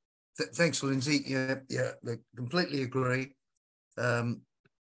 Thanks, Lindsay. Yeah, I completely agree. And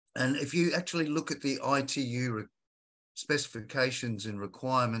if you actually look at the ITU specifications and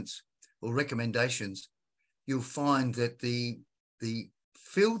requirements or recommendations, you'll find that the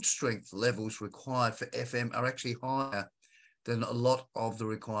field strength levels required for FM are actually higher than a lot of the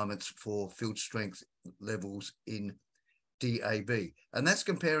requirements for field strength levels in DAB. And that's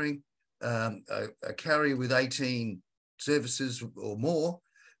comparing a carrier with 18 services or more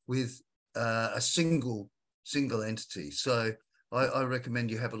with a single entity. So I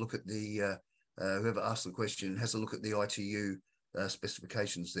recommend you have a look at the, whoever asked the question has a look at the ITU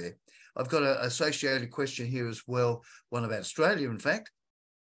specifications there. I've got an associated question here as well, one about Australia, in fact.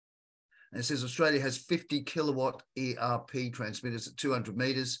 And it says Australia has 50 kilowatt ERP transmitters at 200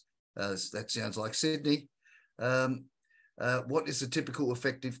 meters. That sounds like Sydney. What is the typical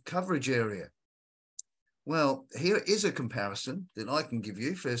effective coverage area? Well, here is a comparison that I can give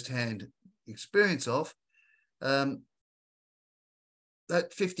you firsthand experience of. That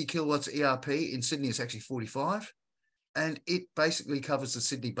 50 kilowatts ERP in Sydney is actually 45, and it basically covers the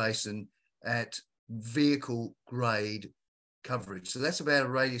Sydney Basin at vehicle grade coverage. So that's about a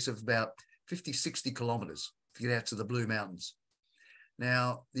radius of about 50, 60 kilometers to get out to the Blue Mountains.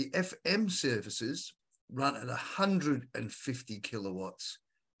 Now, the FM services run at 150 kilowatts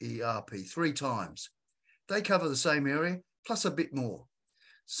ERP 3 times. They cover the same area plus a bit more.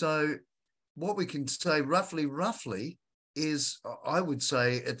 So what we can say roughly is, I would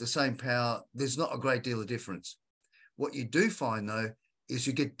say at the same power, there's not a great deal of difference. What you do find though, is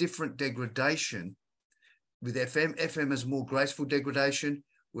you get different degradation with FM. FM has more graceful degradation,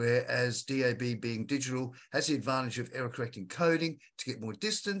 whereas DAB being digital has the advantage of error correcting coding to get more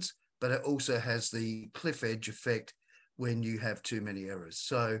distance, but it also has the cliff edge effect when you have too many errors.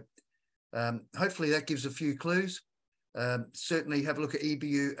 So hopefully that gives a few clues. Certainly have a look at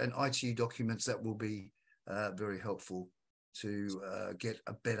EBU and ITU documents. That will be very helpful to get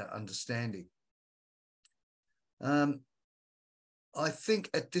a better understanding. I think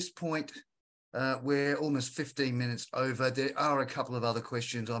at this point, we're almost 15 minutes over. There are a couple of other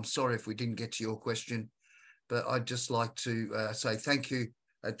questions. I'm sorry if we didn't get to your question, but I'd just like to say thank you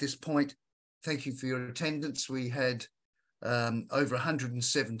at this point. Thank you for your attendance. We had over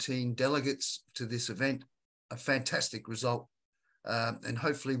 117 delegates to this event, a fantastic result. And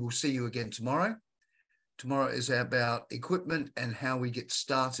hopefully we'll see you again tomorrow. Tomorrow is about equipment and how we get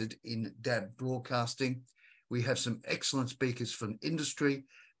started in DAB broadcasting. We have some excellent speakers from industry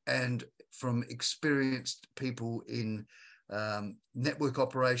and from experienced people in network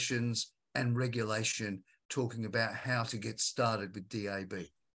operations and regulation, talking about how to get started with DAB.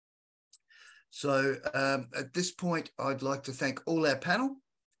 So at this point, I'd like to thank all our panel.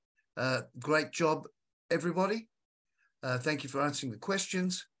 Great job, everybody. Thank you for answering the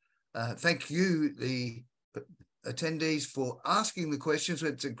questions. Thank you, the attendees, for asking the questions.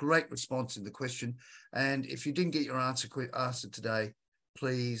 It's a great response in the question. And if you didn't get your answer today,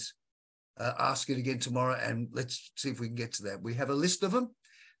 please ask it again tomorrow, and let's see if we can get to that. We have a list of them,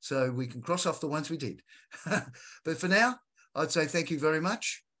 so we can cross off the ones we did. But for now, I'd say thank you very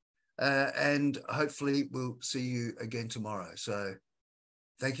much. And hopefully we'll see you again tomorrow. So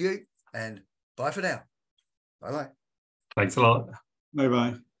thank you and bye for now. Bye-bye. Thanks a lot.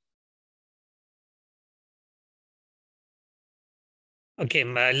 Bye-bye. Okay,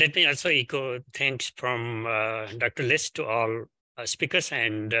 let me also echo thanks from Dr. Les to all speakers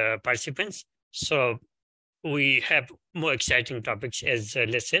and participants. So we have more exciting topics, as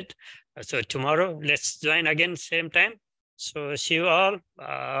Les said. So tomorrow, let's join again, same time. So see you all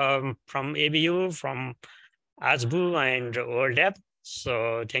from ABU, from ASBU and World DAB.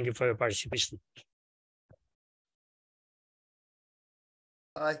 So thank you for your participation.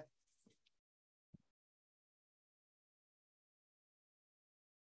 Bye.